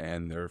labor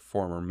and their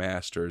former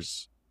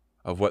masters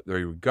of what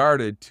they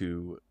regarded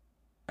to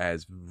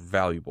as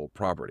valuable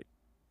property.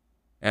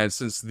 And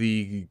since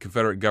the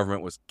Confederate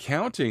government was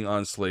counting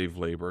on slave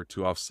labor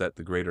to offset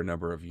the greater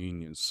number of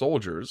Union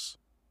soldiers,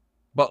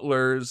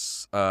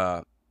 Butler's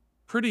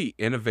pretty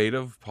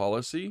innovative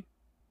policy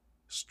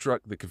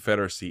struck the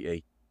Confederacy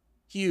a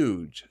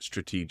huge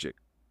strategic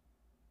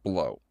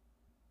blow,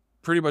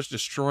 pretty much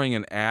destroying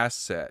an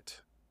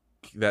asset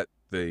that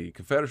the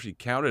Confederacy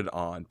counted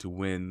on to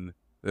win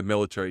the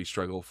military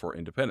struggle for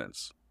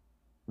independence.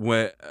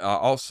 When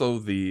also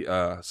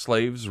the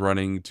slaves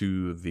running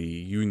to the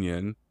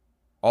Union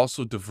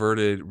also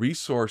diverted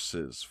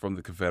resources from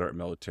the Confederate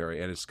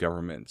military and its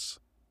governments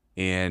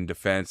in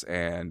defense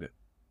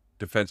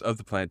of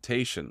the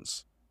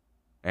plantations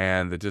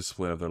and the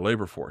discipline of their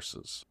labor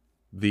forces.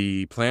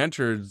 The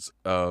planters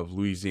of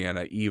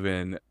Louisiana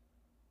even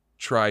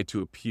tried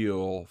to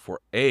appeal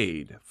for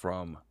aid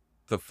from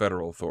the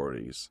federal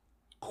authorities.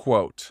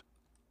 Quote,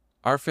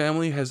 "Our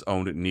family has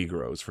owned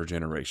Negroes for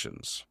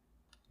generations.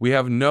 We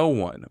have no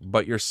one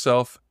but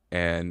yourself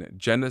and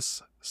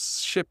Jenice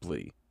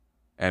Shipley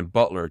and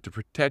Butler to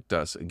protect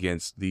us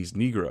against these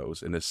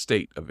Negroes in a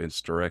state of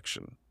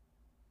insurrection."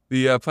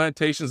 The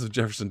plantations of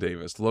Jefferson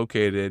Davis,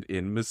 located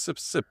in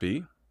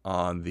Mississippi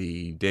on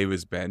the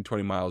Davis Bend,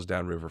 20 miles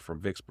downriver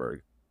from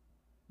Vicksburg,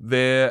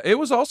 it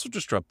was also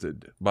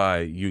disrupted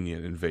by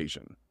Union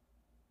invasion.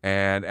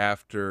 And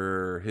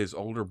after his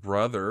older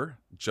brother,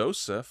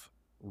 Joseph,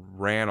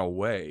 ran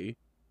away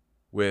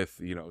with,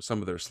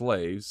 some of their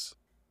slaves,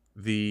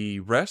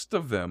 the rest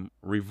of them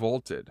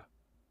revolted,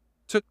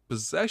 took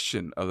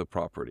possession of the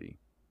property,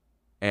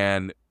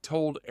 and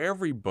told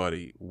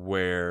everybody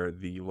where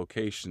the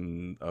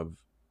location of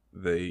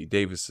the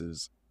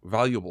Davises'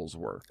 valuables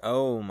were.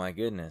 Oh my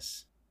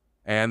goodness.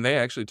 And they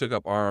actually took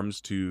up arms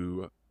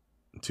to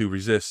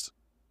resist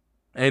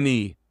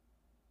any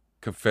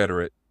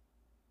Confederate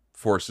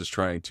forces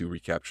trying to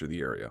recapture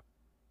the area.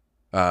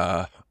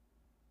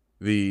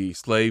 The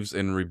slaves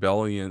in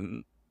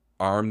rebellion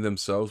armed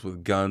themselves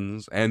with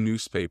guns and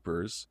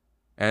newspapers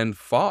and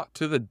fought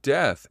to the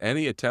death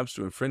any attempts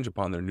to infringe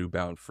upon their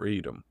newfound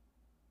freedom.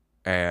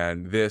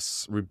 And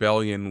this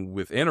rebellion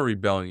within a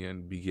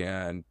rebellion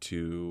began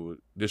to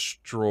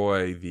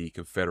destroy the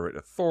Confederate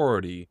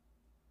authority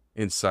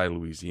inside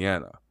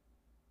Louisiana,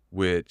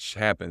 which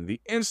happened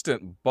the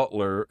instant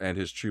Butler and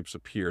his troops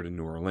appeared in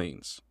New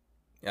Orleans.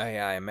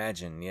 I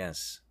imagine,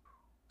 yes.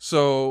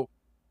 So,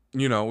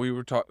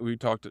 we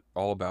talked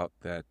all about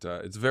that.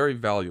 It's a very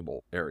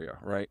valuable area,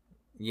 right?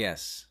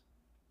 Yes.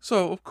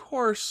 So, of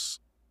course,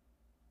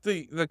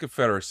 the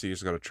Confederacy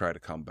is going to try to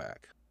come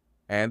back.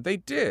 And they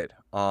did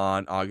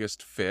on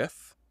August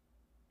 5th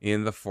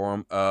in the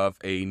form of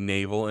a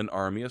naval and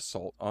army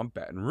assault on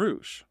Baton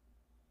Rouge.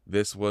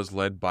 This was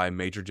led by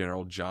Major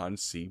General John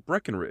C.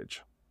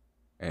 Breckinridge.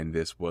 And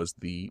this was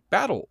the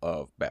Battle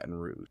of Baton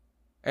Rouge.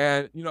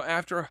 And,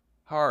 after a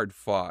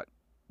hard-fought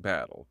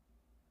battle,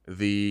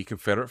 the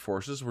Confederate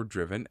forces were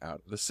driven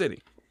out of the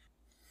city.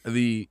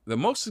 The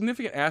most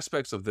significant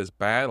aspects of this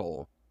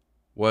battle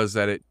was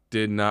that it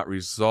did not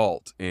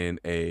result in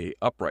a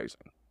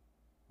uprising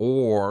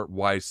or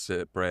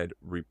widespread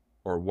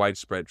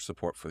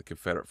support for the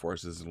Confederate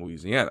forces in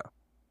Louisiana.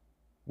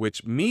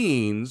 which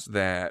means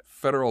that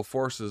federal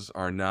forces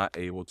are not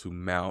able to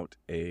mount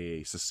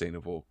a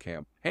sustainable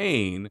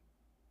campaign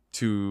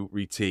to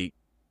retake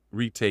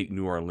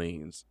New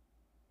Orleans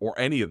or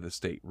any of the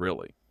state,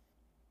 really.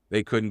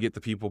 They couldn't get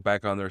the people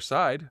back on their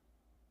side.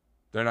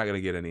 They're not going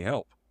to get any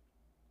help.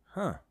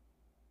 Huh.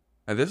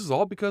 And this is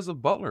all because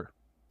of Butler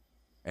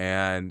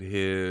and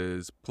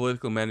his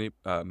political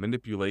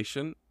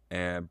manipulation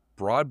and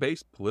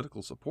broad-based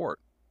political support.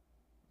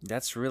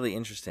 That's really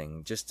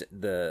interesting. Just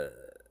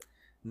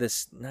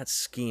this not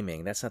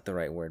scheming, that's not the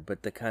right word,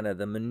 but the kind of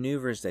the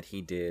maneuvers that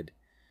he did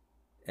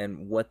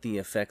and what the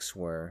effects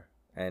were.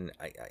 And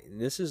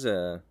this is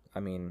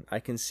I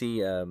can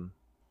see a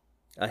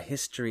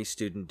history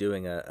student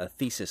doing a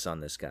thesis on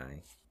this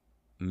guy.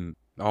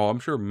 Oh, I'm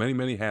sure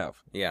many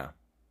have. Yeah.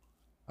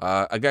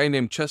 A guy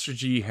named Chester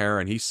G.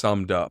 Heron, he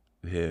summed up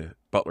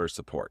Butler's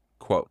support.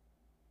 Quote,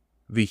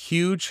 "The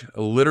huge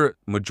illiterate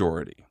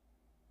majority,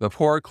 the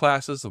poor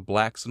classes of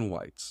blacks and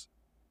whites,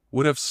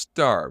 would have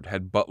starved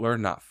had Butler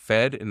not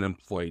fed and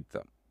employed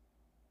them.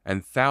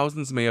 And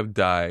thousands may have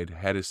died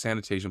had his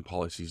sanitation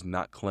policies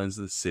not cleansed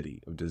the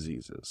city of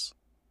diseases."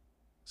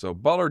 So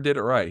Butler did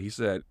it right. He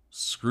said,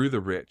 screw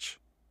the rich.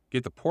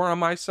 Get the poor on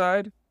my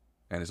side,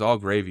 and it's all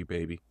gravy,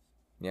 baby.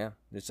 Yeah,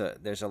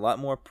 there's a lot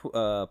more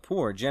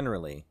poor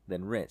generally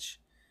than rich,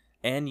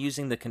 and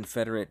using the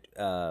Confederate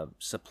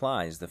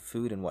supplies, the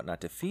food and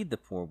whatnot, to feed the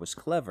poor was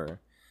clever,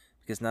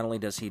 because not only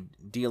does he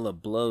deal a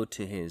blow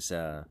to his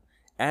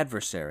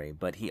adversary,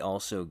 but he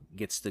also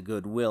gets the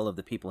goodwill of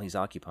the people he's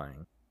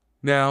occupying.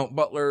 Now,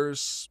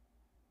 Butler's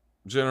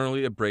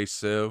generally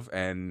abrasive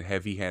and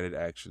heavy-handed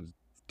actions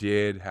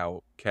did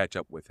catch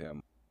up with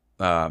him.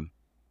 A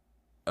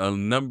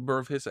number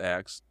of his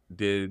acts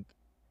did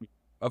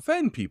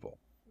offend people,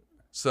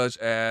 such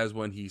as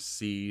when he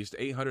seized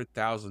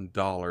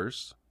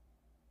 $800,000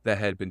 that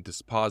had been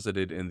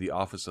deposited in the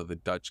office of the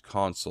Dutch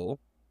consul,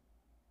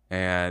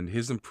 and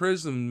his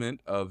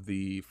imprisonment of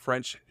the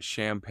French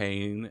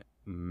champagne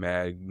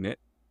magnate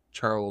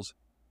Charles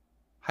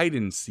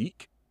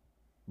Heidenseek.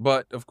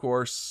 But, of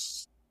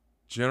course,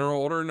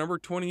 General Order number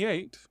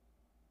 28,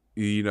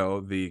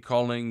 the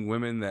calling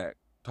women that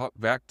talk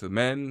back to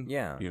men,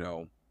 yeah,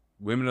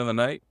 women of the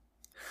night,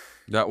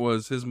 that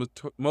was his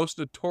most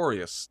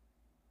notorious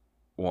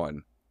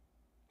one.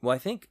 Well, I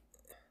think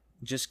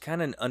just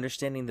kind of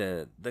understanding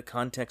the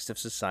context of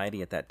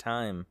society at that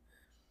time,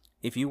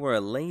 if you were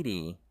a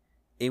lady,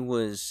 it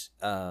was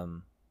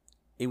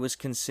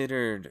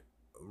considered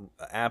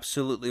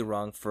absolutely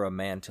wrong for a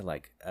man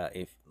to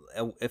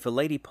if a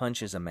lady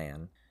punches a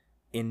man,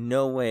 in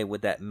no way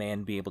would that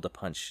man be able to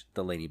punch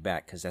the lady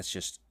back, because that's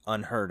just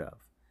unheard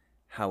of.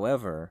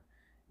 However,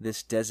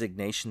 this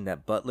designation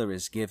that Butler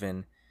is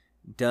given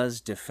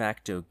does de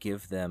facto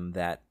give them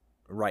that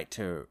right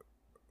to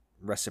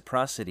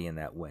reciprocity in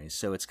that way.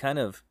 So it's kind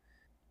of,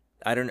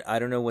 I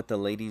don't know what the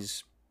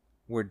ladies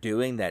were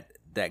doing that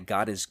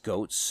got his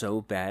goat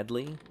so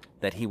badly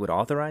that he would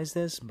authorize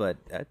this, but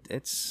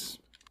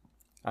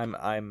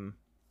I'm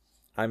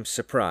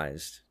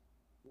surprised.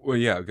 Well,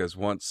 yeah, because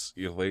once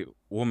a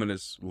woman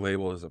is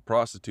labeled as a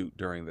prostitute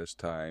during this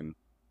time,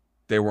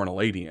 they weren't a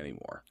lady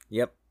anymore.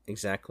 Yep,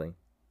 exactly.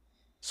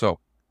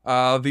 So,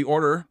 the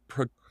order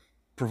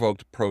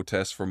provoked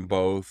protests from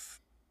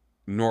both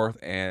in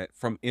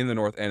the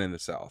north and in the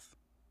south,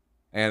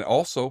 and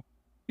also,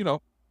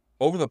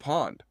 over the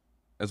pond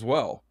as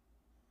well.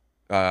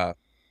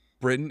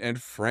 Britain and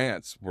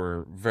France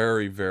were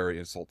very, very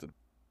insulted,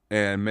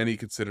 and many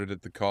considered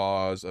it the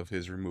cause of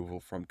his removal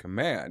from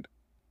command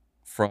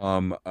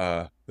from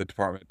the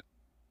Department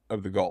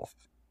of the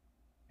Gulf.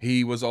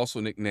 He was also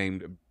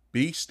nicknamed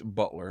Beast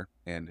Butler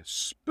and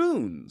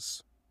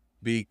Spoons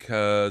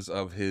because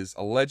of his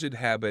alleged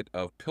habit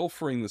of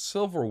pilfering the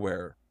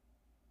silverware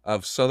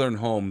of southern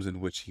homes in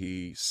which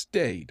he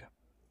stayed.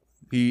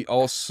 He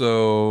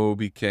also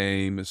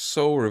became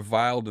so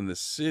reviled in the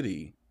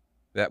city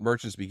that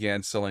merchants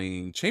began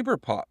selling chamber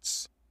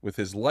pots with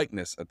his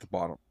likeness at the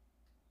bottom.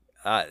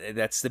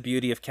 That's the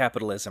beauty of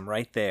capitalism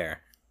right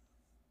there.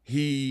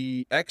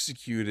 He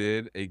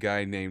executed a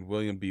guy named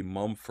William B.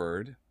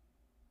 Mumford,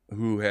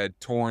 who had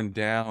torn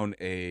down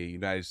a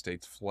United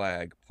States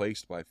flag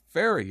placed by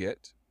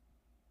Farragut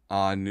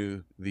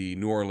on the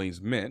New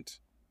Orleans Mint.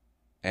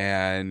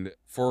 And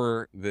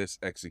for this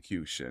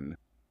execution,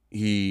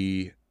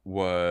 he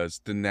was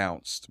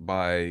denounced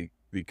by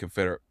the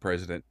Confederate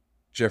President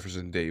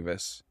Jefferson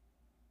Davis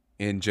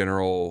in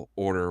General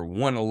Order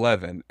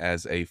 111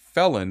 as a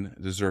felon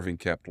deserving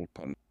capital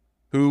punishment,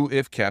 who,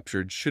 if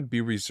captured, should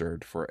be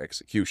reserved for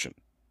execution.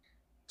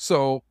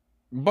 So,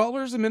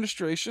 Butler's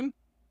administration,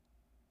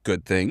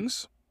 good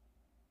things,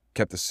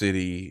 kept the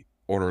city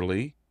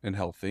orderly and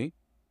healthy,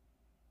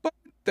 but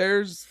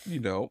there's,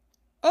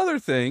 other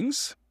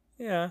things.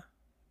 Yeah.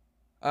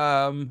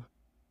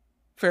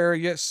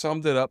 Farragut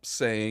summed it up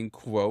saying,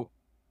 quote,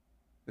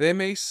 "They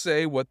may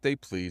say what they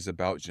please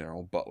about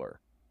General Butler,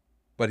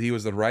 but he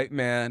was the right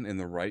man in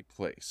the right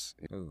place."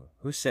 Ooh,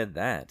 who said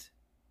that?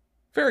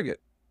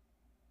 Farragut.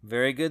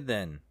 Very good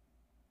then.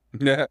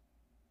 Yeah.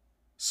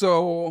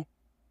 So,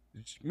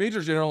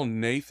 Major General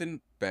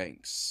Nathan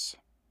Banks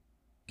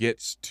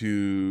gets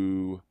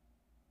to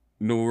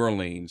New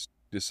Orleans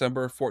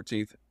December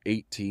 14th,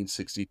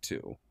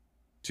 1862,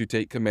 to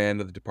take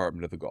command of the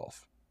Department of the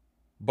Gulf.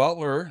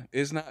 Butler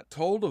is not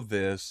told of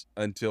this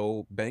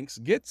until Banks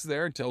gets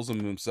there and tells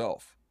him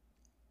himself.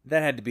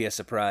 That had to be a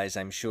surprise,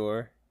 I'm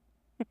sure.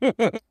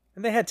 And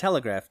they had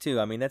telegraph, too.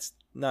 I mean, that's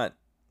not...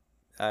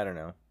 I don't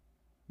know.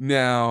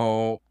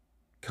 Now,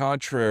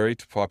 contrary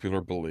to popular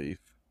belief,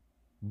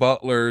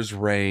 Butler's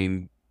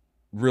reign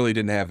really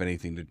didn't have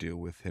anything to do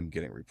with him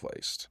getting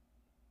replaced.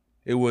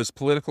 It was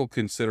political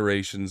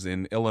considerations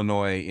in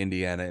Illinois,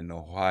 Indiana, and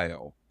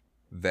Ohio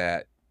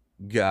that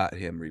got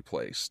him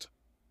replaced.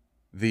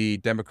 The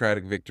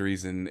Democratic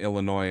victories in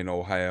Illinois and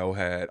Ohio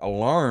had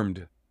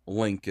alarmed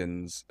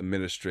Lincoln's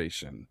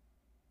administration,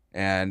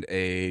 and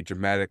a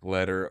dramatic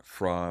letter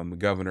from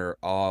Governor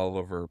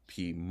Oliver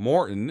P.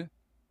 Morton,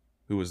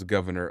 who was the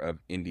governor of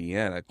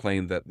Indiana,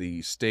 claimed that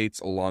the states,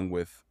 along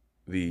with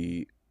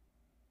the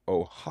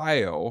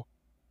Ohio,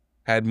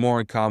 had more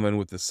in common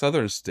with the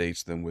southern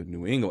states than with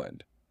New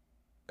England,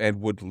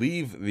 and would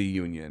leave the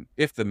Union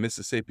if the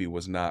Mississippi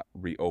was not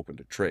reopened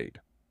to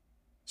trade.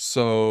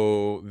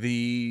 So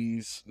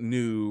these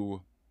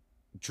new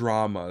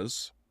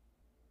dramas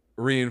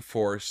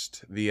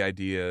reinforced the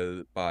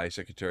idea by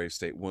Secretary of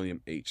State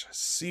William H.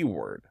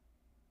 Seaboard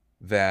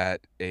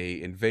that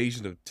an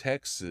invasion of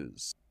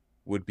Texas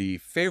would be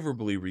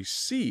favorably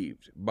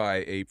received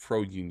by a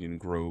pro-Union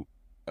group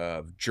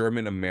of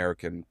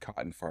German-American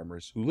cotton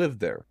farmers who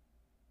lived there.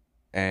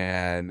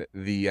 And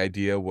the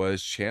idea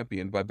was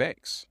championed by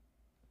Banks,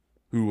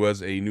 who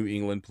was a New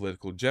England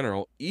political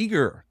general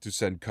eager to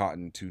send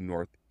cotton to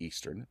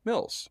northeastern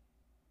mills.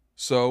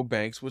 So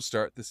Banks would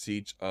start the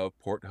siege of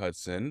Port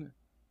Hudson,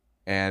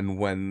 and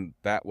when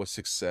that was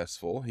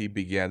successful, he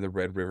began the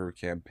Red River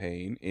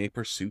Campaign in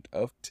pursuit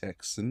of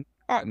Texan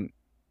cotton.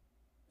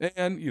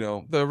 And,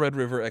 the Red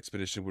River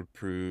expedition would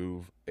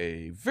prove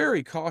a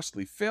very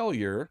costly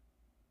failure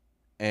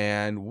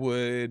and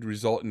would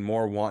result in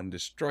more wanton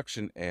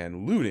destruction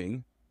and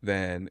looting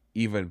than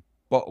even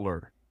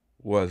Butler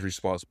was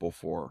responsible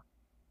for.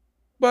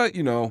 But,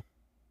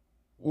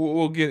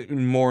 we'll get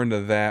more into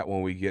that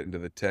when we get into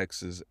the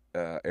Texas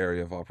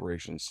area of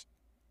operations.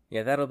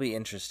 Yeah, that'll be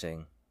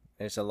interesting.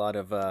 There's a lot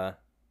of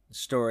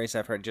stories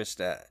I've heard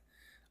just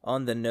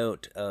on the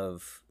note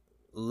of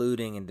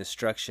looting and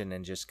destruction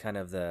and just kind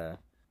of the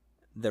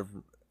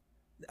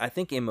I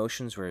think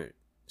emotions were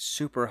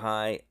super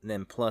high, and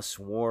then plus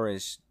war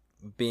is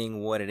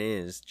being what it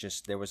is.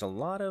 Just there was a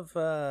lot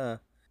of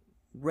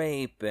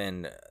rape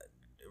and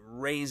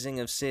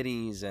razing of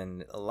cities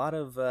and a lot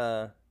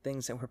of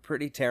things that were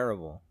pretty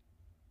terrible.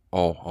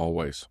 Oh,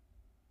 always.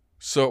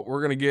 So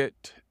we're going to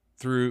get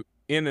through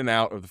in and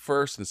out of the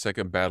first and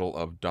second battle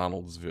of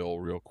Donaldsonville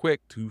real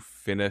quick to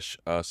finish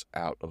us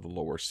out of the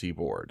lower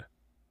seaboard.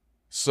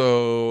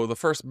 So the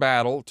first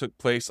battle took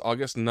place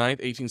August 9th,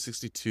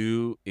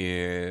 1862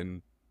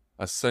 in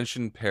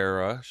Ascension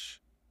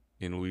Parish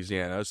in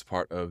Louisiana as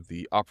part of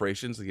the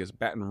operations against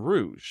Baton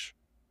Rouge.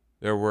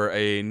 There were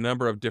a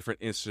number of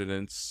different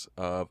incidents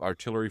of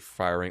artillery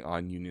firing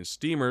on Union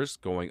steamers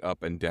going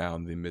up and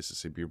down the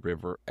Mississippi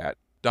River at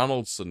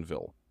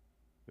Donaldsonville,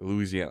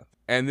 Louisiana.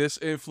 And this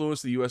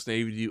influenced the U.S.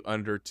 Navy to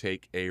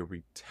undertake a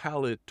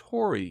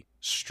retaliatory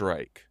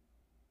strike.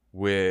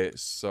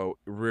 So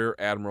Rear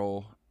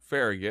Admiral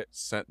Farragut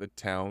sent the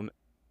town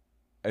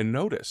a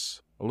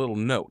little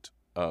note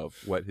of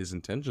what his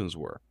intentions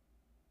were.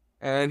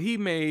 And he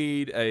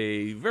made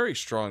a very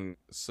strong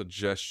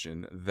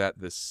suggestion that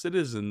the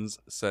citizens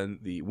send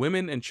the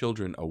women and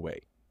children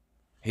away.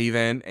 He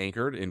then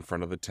anchored in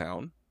front of the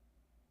town,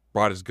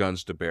 brought his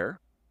guns to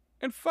bear,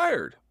 and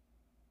fired.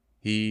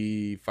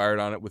 He fired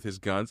on it with his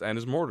guns and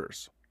his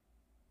mortars.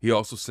 He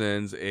also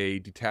sends a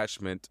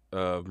detachment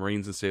of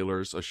Marines and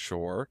sailors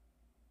ashore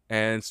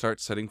and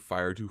starts setting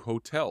fire to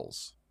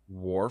hotels,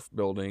 wharf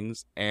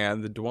buildings,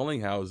 and the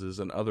dwelling houses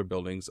and other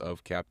buildings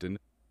of Captain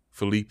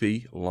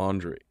Philippe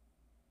Laundry,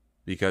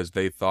 because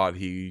they thought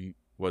he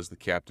was the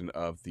captain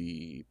of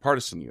the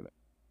partisan unit,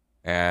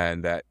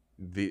 and that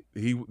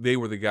they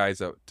were the guys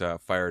that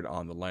fired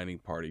on the landing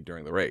party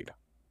during the raid.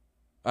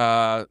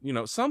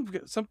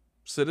 Some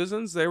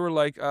citizens, they were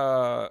like,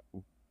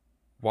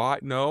 "Why?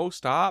 No,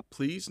 stop,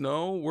 please,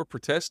 no, we're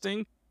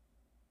protesting."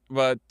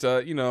 But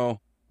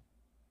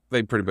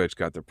they pretty much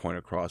got their point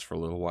across for a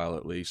little while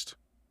at least,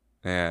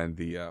 and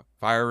the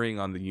firing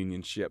on the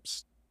Union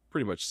ships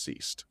pretty much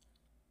ceased.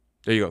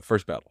 There you go,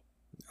 first battle.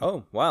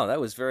 Oh, wow, that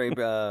was very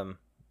to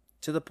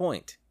the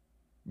point.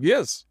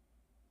 Yes.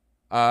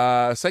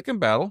 Second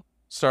battle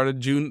started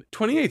June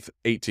 28th,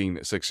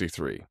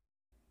 1863.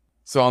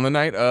 So on the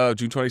night of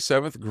June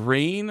 27th,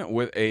 Greene,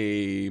 with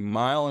a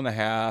mile and a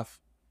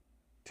half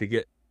to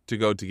get to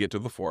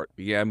the fort,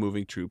 began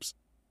moving troops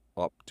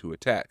up to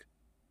attack.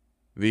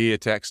 The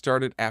attack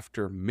started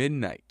after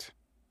midnight.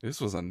 This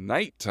was a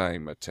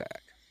nighttime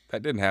attack.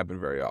 That didn't happen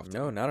very often.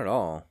 No, not at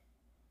all.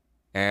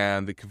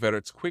 And the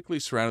Confederates quickly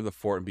surrounded the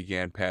fort and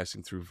began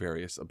passing through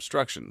various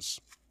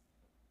obstructions.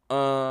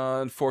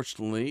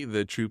 Unfortunately,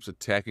 the troops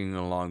attacking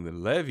along the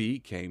levee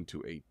came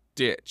to a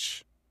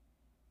ditch.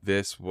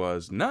 This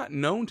was not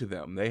known to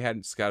them. They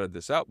hadn't scouted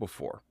this out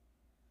before.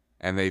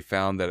 And they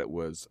found that it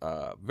was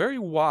very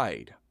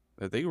wide,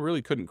 that they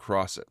really couldn't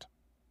cross it.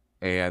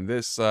 And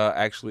this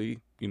actually,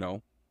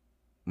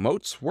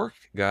 moats work,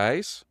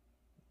 guys.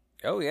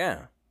 Oh,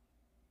 yeah.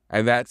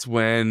 And that's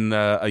when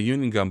a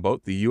Union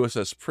gunboat, the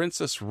USS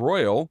Princess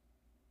Royal,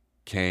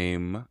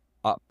 came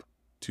up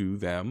to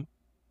them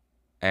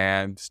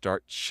and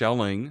start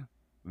shelling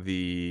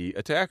the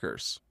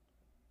attackers.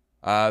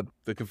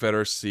 The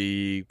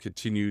Confederacy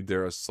continued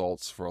their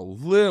assaults for a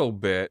little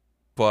bit,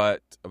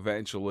 but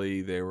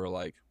eventually they were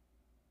like,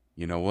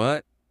 you know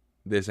what?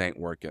 This ain't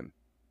working.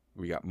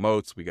 We got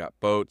moats, we got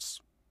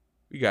boats.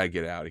 We got to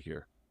get out of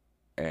here.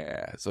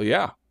 So,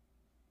 yeah,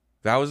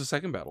 that was the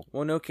second battle.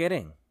 Well, no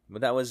kidding.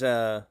 But that was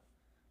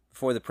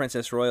before the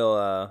Princess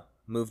Royal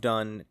moved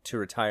on to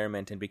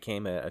retirement and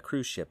became a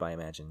cruise ship, I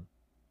imagine.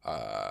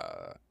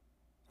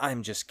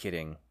 I'm just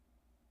kidding.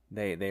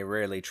 They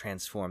rarely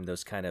transform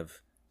those kind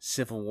of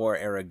Civil War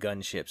era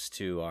gunships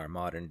to our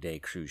modern day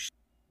cruise ship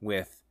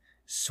with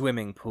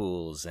swimming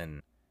pools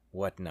and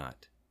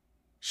whatnot.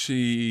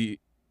 She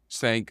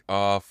sank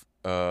off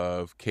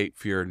of Cape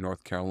Fear,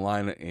 North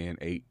Carolina in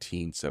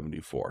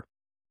 1874.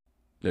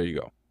 There you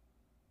go.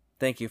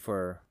 Thank you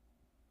for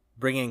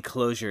bringing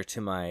closure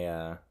to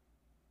my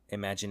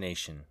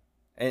imagination,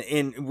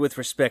 and with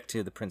respect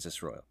to the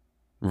Princess Royal.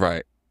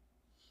 Right.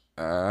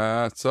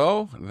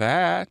 So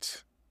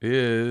that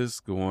is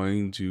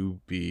going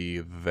to be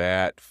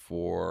that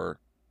for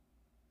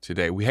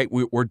today.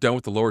 We're done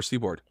with the lower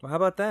seaboard. Well, how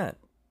about that?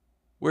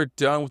 We're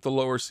done with the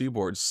lower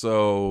seaboard.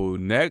 So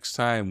next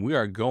time we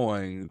are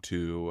going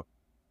to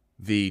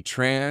the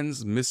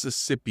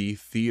Trans-Mississippi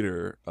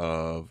Theater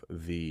of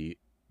the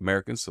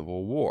American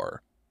Civil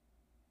War.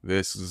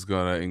 This is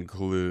going to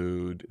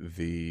include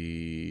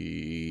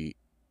the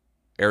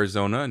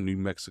Arizona and New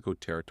Mexico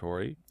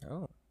Territory,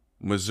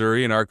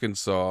 Missouri and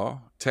Arkansas,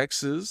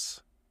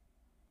 Texas,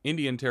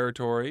 Indian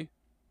Territory.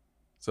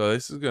 So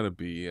this is going to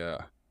be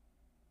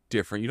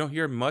different. You don't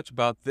hear much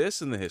about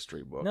this in the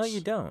history books. No,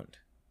 you don't.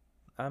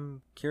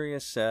 I'm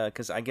curious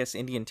because I guess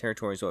Indian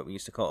Territory is what we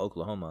used to call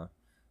Oklahoma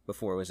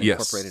before it was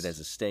incorporated as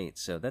a state.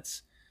 So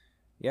that's,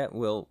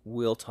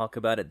 we'll talk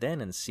about it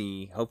then and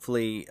see.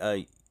 Hopefully,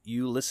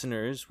 you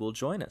listeners will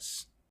join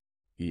us.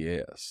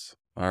 Yes.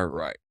 All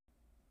right.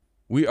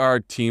 We are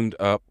teamed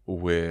up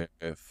with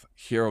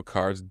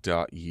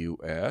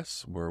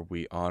HeroCards.us, where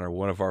we honor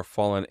one of our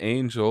fallen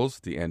angels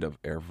at the end of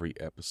every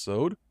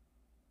episode.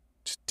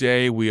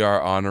 Today we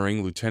are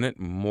honoring Lieutenant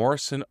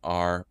Morrison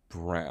R.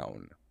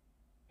 Brown.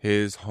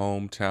 His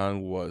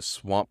hometown was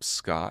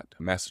Swampscott,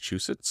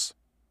 Massachusetts.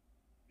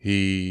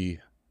 He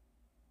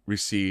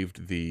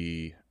received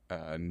the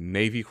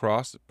Navy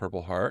Cross,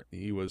 Purple Heart.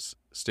 He was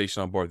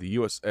stationed on board the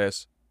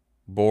USS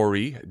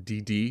Bory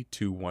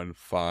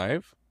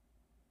DD-215.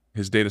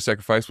 His date of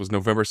sacrifice was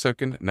November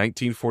 2nd,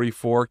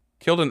 1944,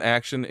 killed in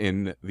action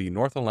in the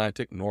North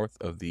Atlantic north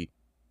of the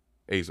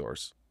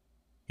Azores.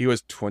 He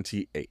was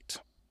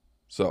 28.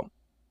 So,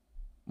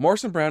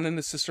 Morrison Brown and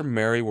his sister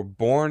Mary were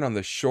born on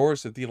the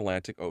shores of the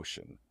Atlantic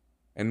Ocean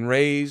and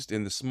raised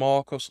in the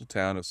small coastal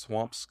town of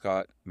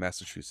Swampscott,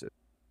 Massachusetts,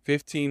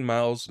 15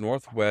 miles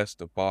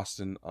northwest of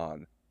Boston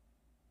on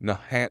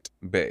Nahant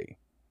Bay.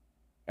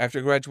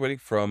 After graduating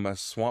from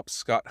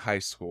Swampscott High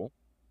School,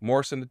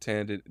 Morrison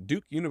attended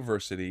Duke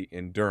University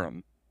in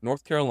Durham,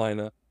 North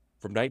Carolina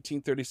from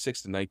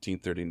 1936 to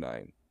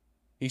 1939.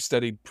 He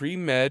studied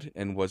pre-med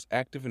and was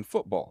active in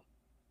football,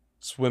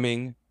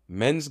 swimming,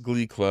 men's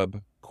glee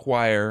club,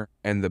 choir,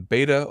 and the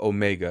Beta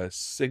Omega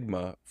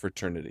Sigma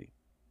fraternity.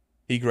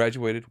 He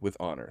graduated with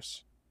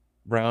honors.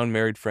 Brown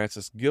married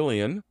Frances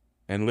Gillian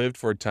and lived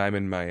for a time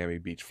in Miami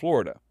Beach,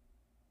 Florida.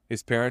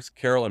 His parents,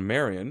 Carol and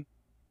Marion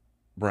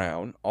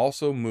Brown,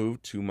 also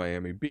moved to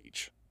Miami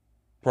Beach.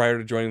 Prior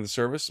to joining the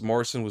service,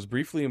 Morrison was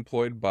briefly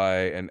employed by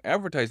an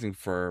advertising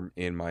firm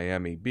in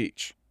Miami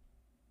Beach.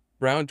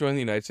 Brown joined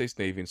the United States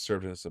Navy and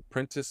served as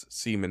apprentice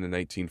seaman in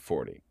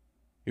 1940.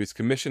 He was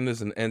commissioned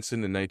as an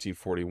ensign in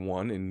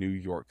 1941 in New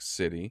York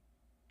City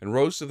and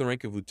rose to the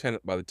rank of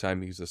lieutenant by the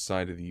time he was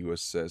assigned to the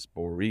USS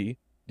Bory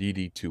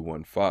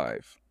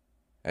DD-215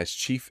 as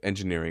chief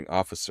engineering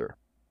officer.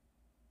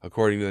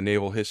 According to the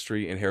Naval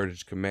History and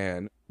Heritage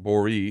Command,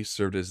 Bory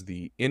served as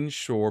the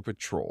Inshore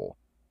Patrol,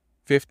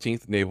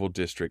 15th Naval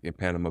District in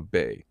Panama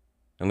Bay,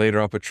 and later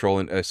on patrol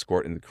and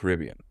escort in the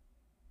Caribbean.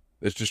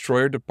 This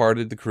destroyer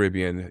departed the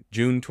Caribbean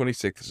June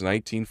 26,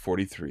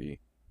 1943,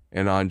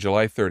 and on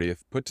July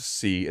 30th put to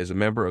sea as a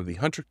member of the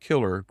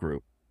Hunter-Killer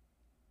Group,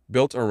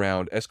 built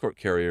around escort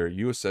carrier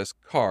USS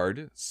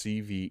Card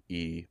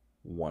CVE-11,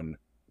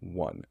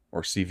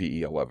 or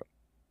CVE-11.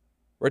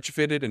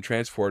 Retrofitted and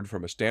transformed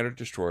from a standard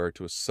destroyer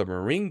to a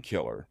submarine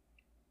killer,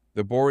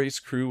 the Bory's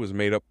crew was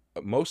made up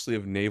mostly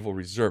of naval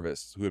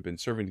reservists who had been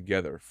serving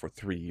together for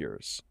 3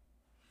 years.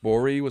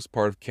 Bory was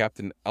part of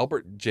Captain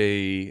Albert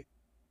J.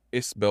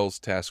 Isbell's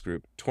task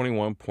group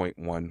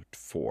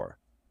 21.14.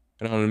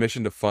 and on a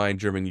mission to find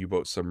German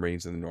U-boat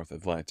submarines in the North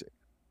Atlantic.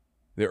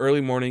 In the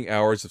early morning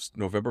hours of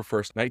November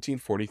 1st,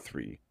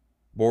 1943,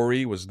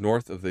 Bori was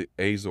north of the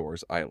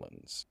Azores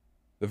Islands.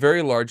 The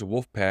very large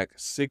Wolfpack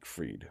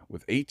Siegfried,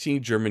 with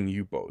 18 German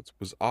U-boats,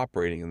 was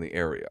operating in the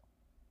area,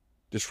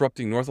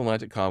 disrupting North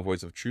Atlantic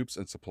convoys of troops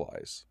and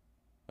supplies.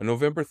 On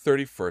November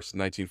 31st,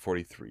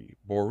 1943,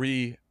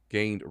 Bori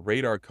gained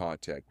radar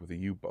contact with a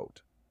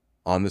U-boat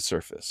on the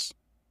surface.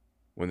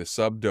 When the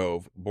sub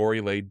dove,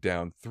 Bori laid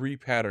down 3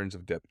 patterns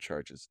of depth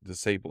charges,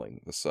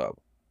 disabling the sub.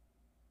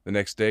 The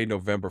next day,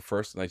 November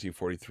 1st,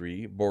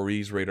 1943,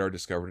 Bori's radar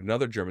discovered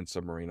another German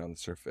submarine on the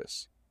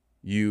surface.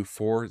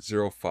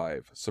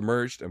 U-405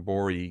 submerged and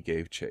Bori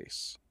gave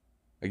chase,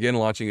 again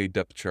launching a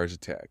depth charge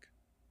attack.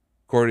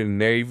 According to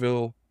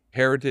Naval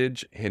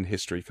Heritage and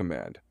History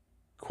Command,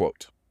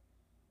 quote,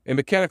 a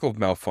mechanical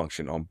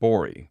malfunction on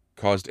Bori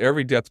caused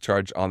every depth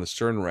charge on the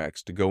stern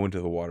racks to go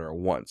into the water at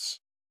once,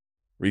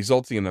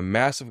 resulting in a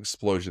massive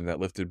explosion that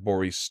lifted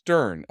Bori's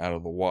stern out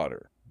of the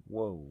water.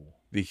 Whoa.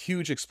 The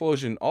huge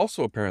explosion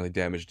also apparently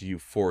damaged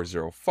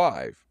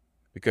U-405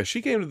 because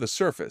she came to the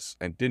surface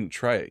and didn't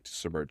try to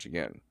submerge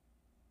again.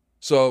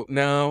 So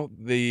now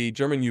the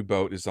German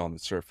U-boat is on the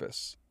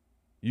surface.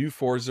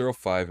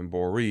 U-405 and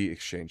Bori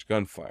exchange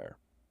gunfire.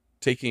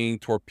 Taking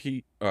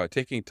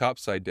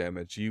topside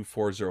damage,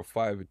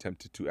 U-405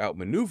 attempted to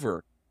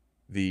outmaneuver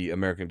the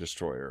American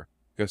destroyer.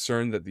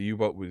 Concerned that the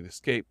U-boat would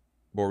escape,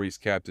 Bori's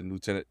captain,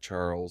 Lieutenant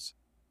Charles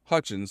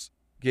Hutchins,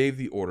 gave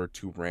the order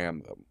to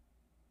ram them.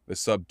 The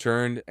sub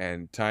turned,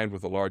 and timed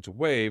with a large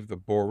wave, the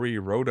Bori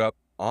rode up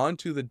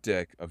onto the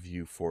deck of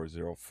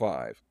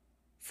U-405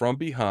 from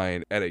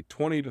behind at a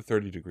 20 to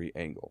 30 degree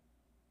angle.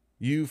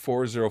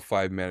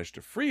 U-405 managed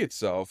to free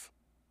itself,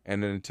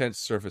 and an intense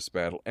surface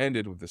battle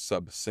ended with the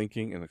sub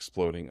sinking and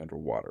exploding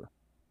underwater.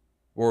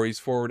 Bori's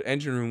forward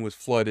engine room was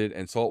flooded,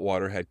 and salt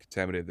water had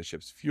contaminated the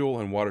ship's fuel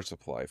and water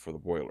supply for the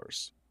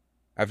boilers.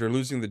 After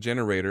losing the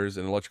generators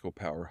and electrical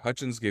power,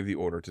 Hutchins gave the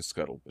order to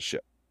scuttle the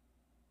ship.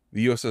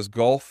 The USS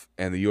Gulf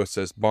and the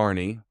USS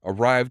Barney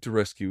arrived to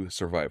rescue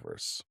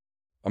survivors.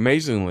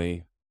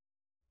 Amazingly,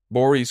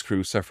 Bori's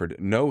crew suffered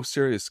no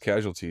serious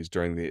casualties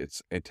during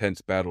its intense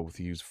battle with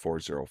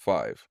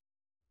U-405,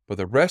 but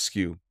the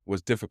rescue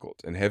was difficult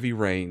in heavy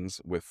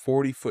rains with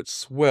 40-foot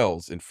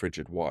swells in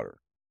frigid water.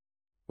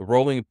 The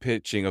rolling and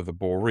pitching of the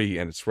Bori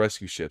and its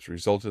rescue ships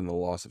resulted in the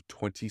loss of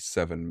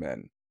 27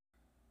 men.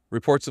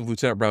 Reports of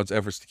Lieutenant Brown's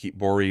efforts to keep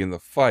Bori in the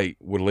fight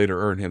would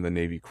later earn him the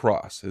Navy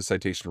Cross. His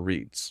citation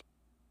reads,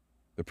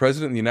 the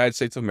President of the United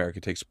States of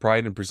America takes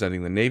pride in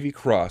presenting the Navy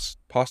Cross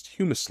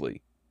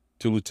posthumously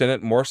to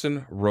Lieutenant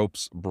Morrison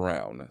Ropes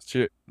Brown,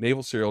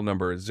 Naval Serial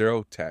Number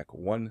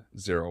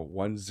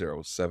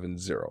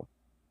 0TAC-101070,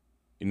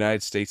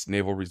 United States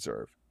Naval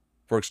Reserve,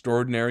 for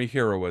extraordinary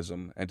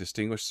heroism and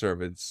distinguished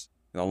service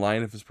in the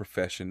line of his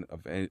profession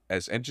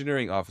as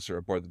engineering officer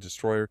aboard the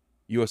destroyer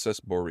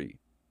USS Bori,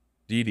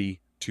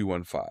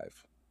 DD-215.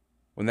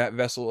 When that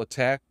vessel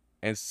attacked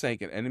and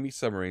sank an enemy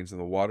submarines in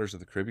the waters of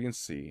the Caribbean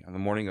Sea on the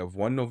morning of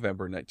 1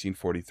 November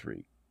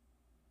 1943.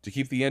 To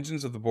keep the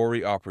engines of the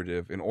Bori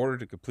operative in order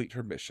to complete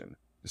her mission,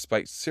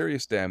 despite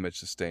serious damage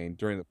sustained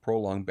during the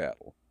prolonged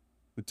battle,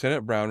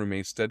 Lieutenant Brown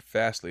remained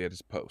steadfastly at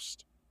his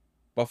post.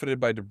 Buffeted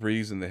by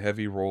debris in the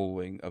heavy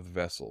rolling of the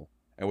vessel,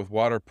 and with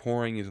water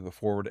pouring into the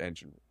forward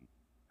engine room,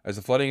 as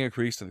the flooding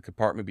increased and the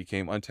compartment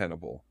became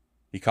untenable,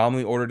 he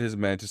calmly ordered his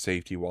men to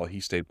safety while he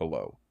stayed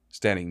below,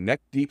 standing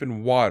neck-deep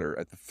in water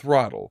at the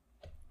throttle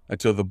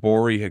until the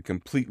Bori had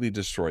completely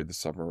destroyed the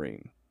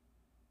submarine.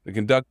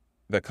 The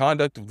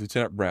conduct of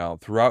Lieutenant Brown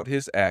throughout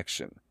his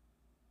action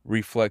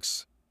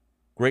reflects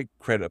great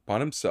credit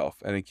upon himself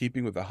and in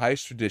keeping with the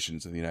highest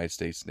traditions of the United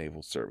States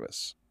Naval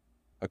Service.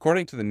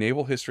 According to the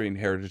Naval History and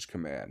Heritage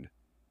Command,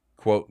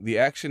 quote, the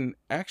action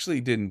actually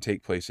didn't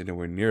take place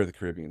anywhere near the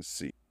Caribbean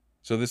Sea,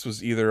 so this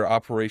was either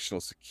operational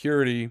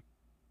security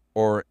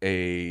or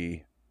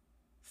a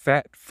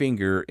fat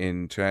finger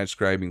in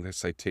transcribing the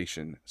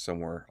citation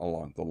somewhere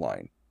along the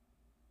line.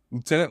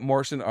 Lieutenant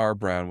Morrison R.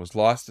 Brown was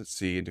lost at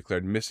sea and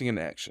declared missing in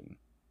action.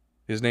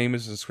 His name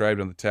is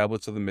inscribed on the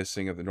tablets of the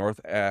missing of the North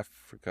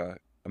Africa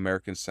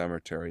American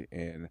Cemetery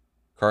in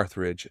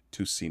Carthage,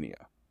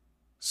 Tucinia.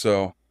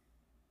 So,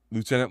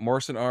 Lieutenant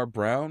Morrison R.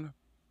 Brown,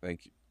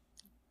 thank you.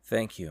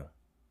 Thank you.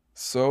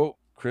 So,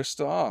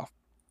 Christoph,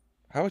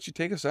 how about you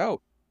take us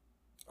out?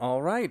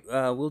 All right,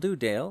 we'll do,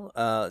 Dale.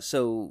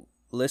 So,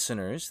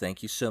 listeners,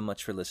 thank you so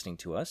much for listening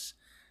to us.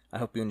 I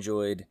hope you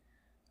enjoyed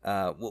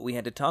what we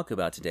had to talk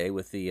about today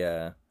with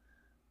the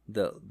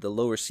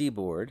lower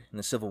seaboard in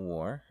the Civil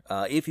War.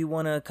 If you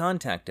want to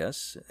contact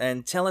us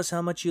and tell us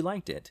how much you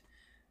liked it,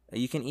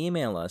 you can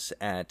email us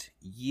at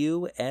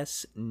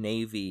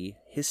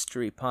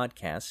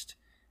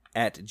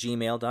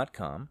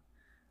usnavyhistorypodcast@gmail.com.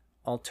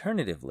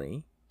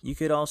 Alternatively, you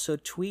could also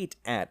tweet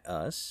at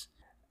us,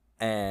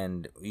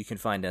 and you can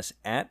find us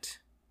at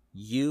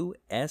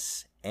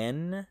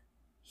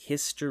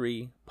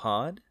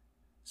USNHistoryPod.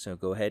 So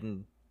go ahead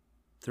and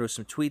throw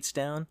some tweets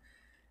down.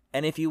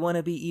 And if you want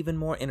to be even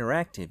more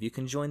interactive, you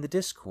can join the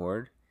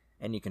Discord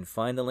and you can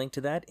find the link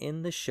to that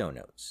in the show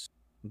notes.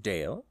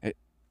 Dale?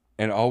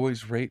 And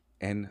always rate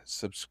and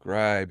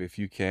subscribe if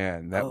you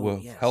can. That Oh,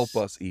 will help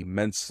yes. us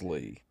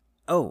immensely.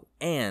 Oh,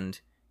 and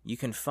you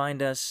can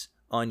find us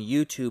on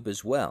YouTube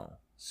as well,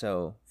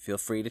 so feel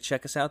free to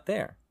check us out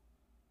there.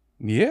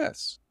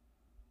 Yes.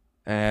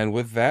 And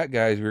with that,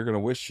 guys, we're going to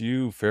wish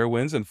you fair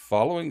winds and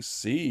following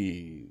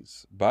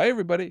seas. Bye,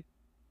 everybody.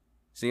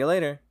 See you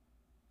later.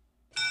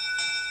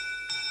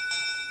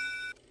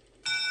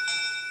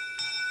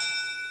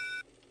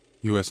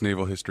 U.S.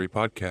 Naval History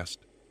Podcast.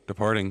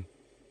 Departing.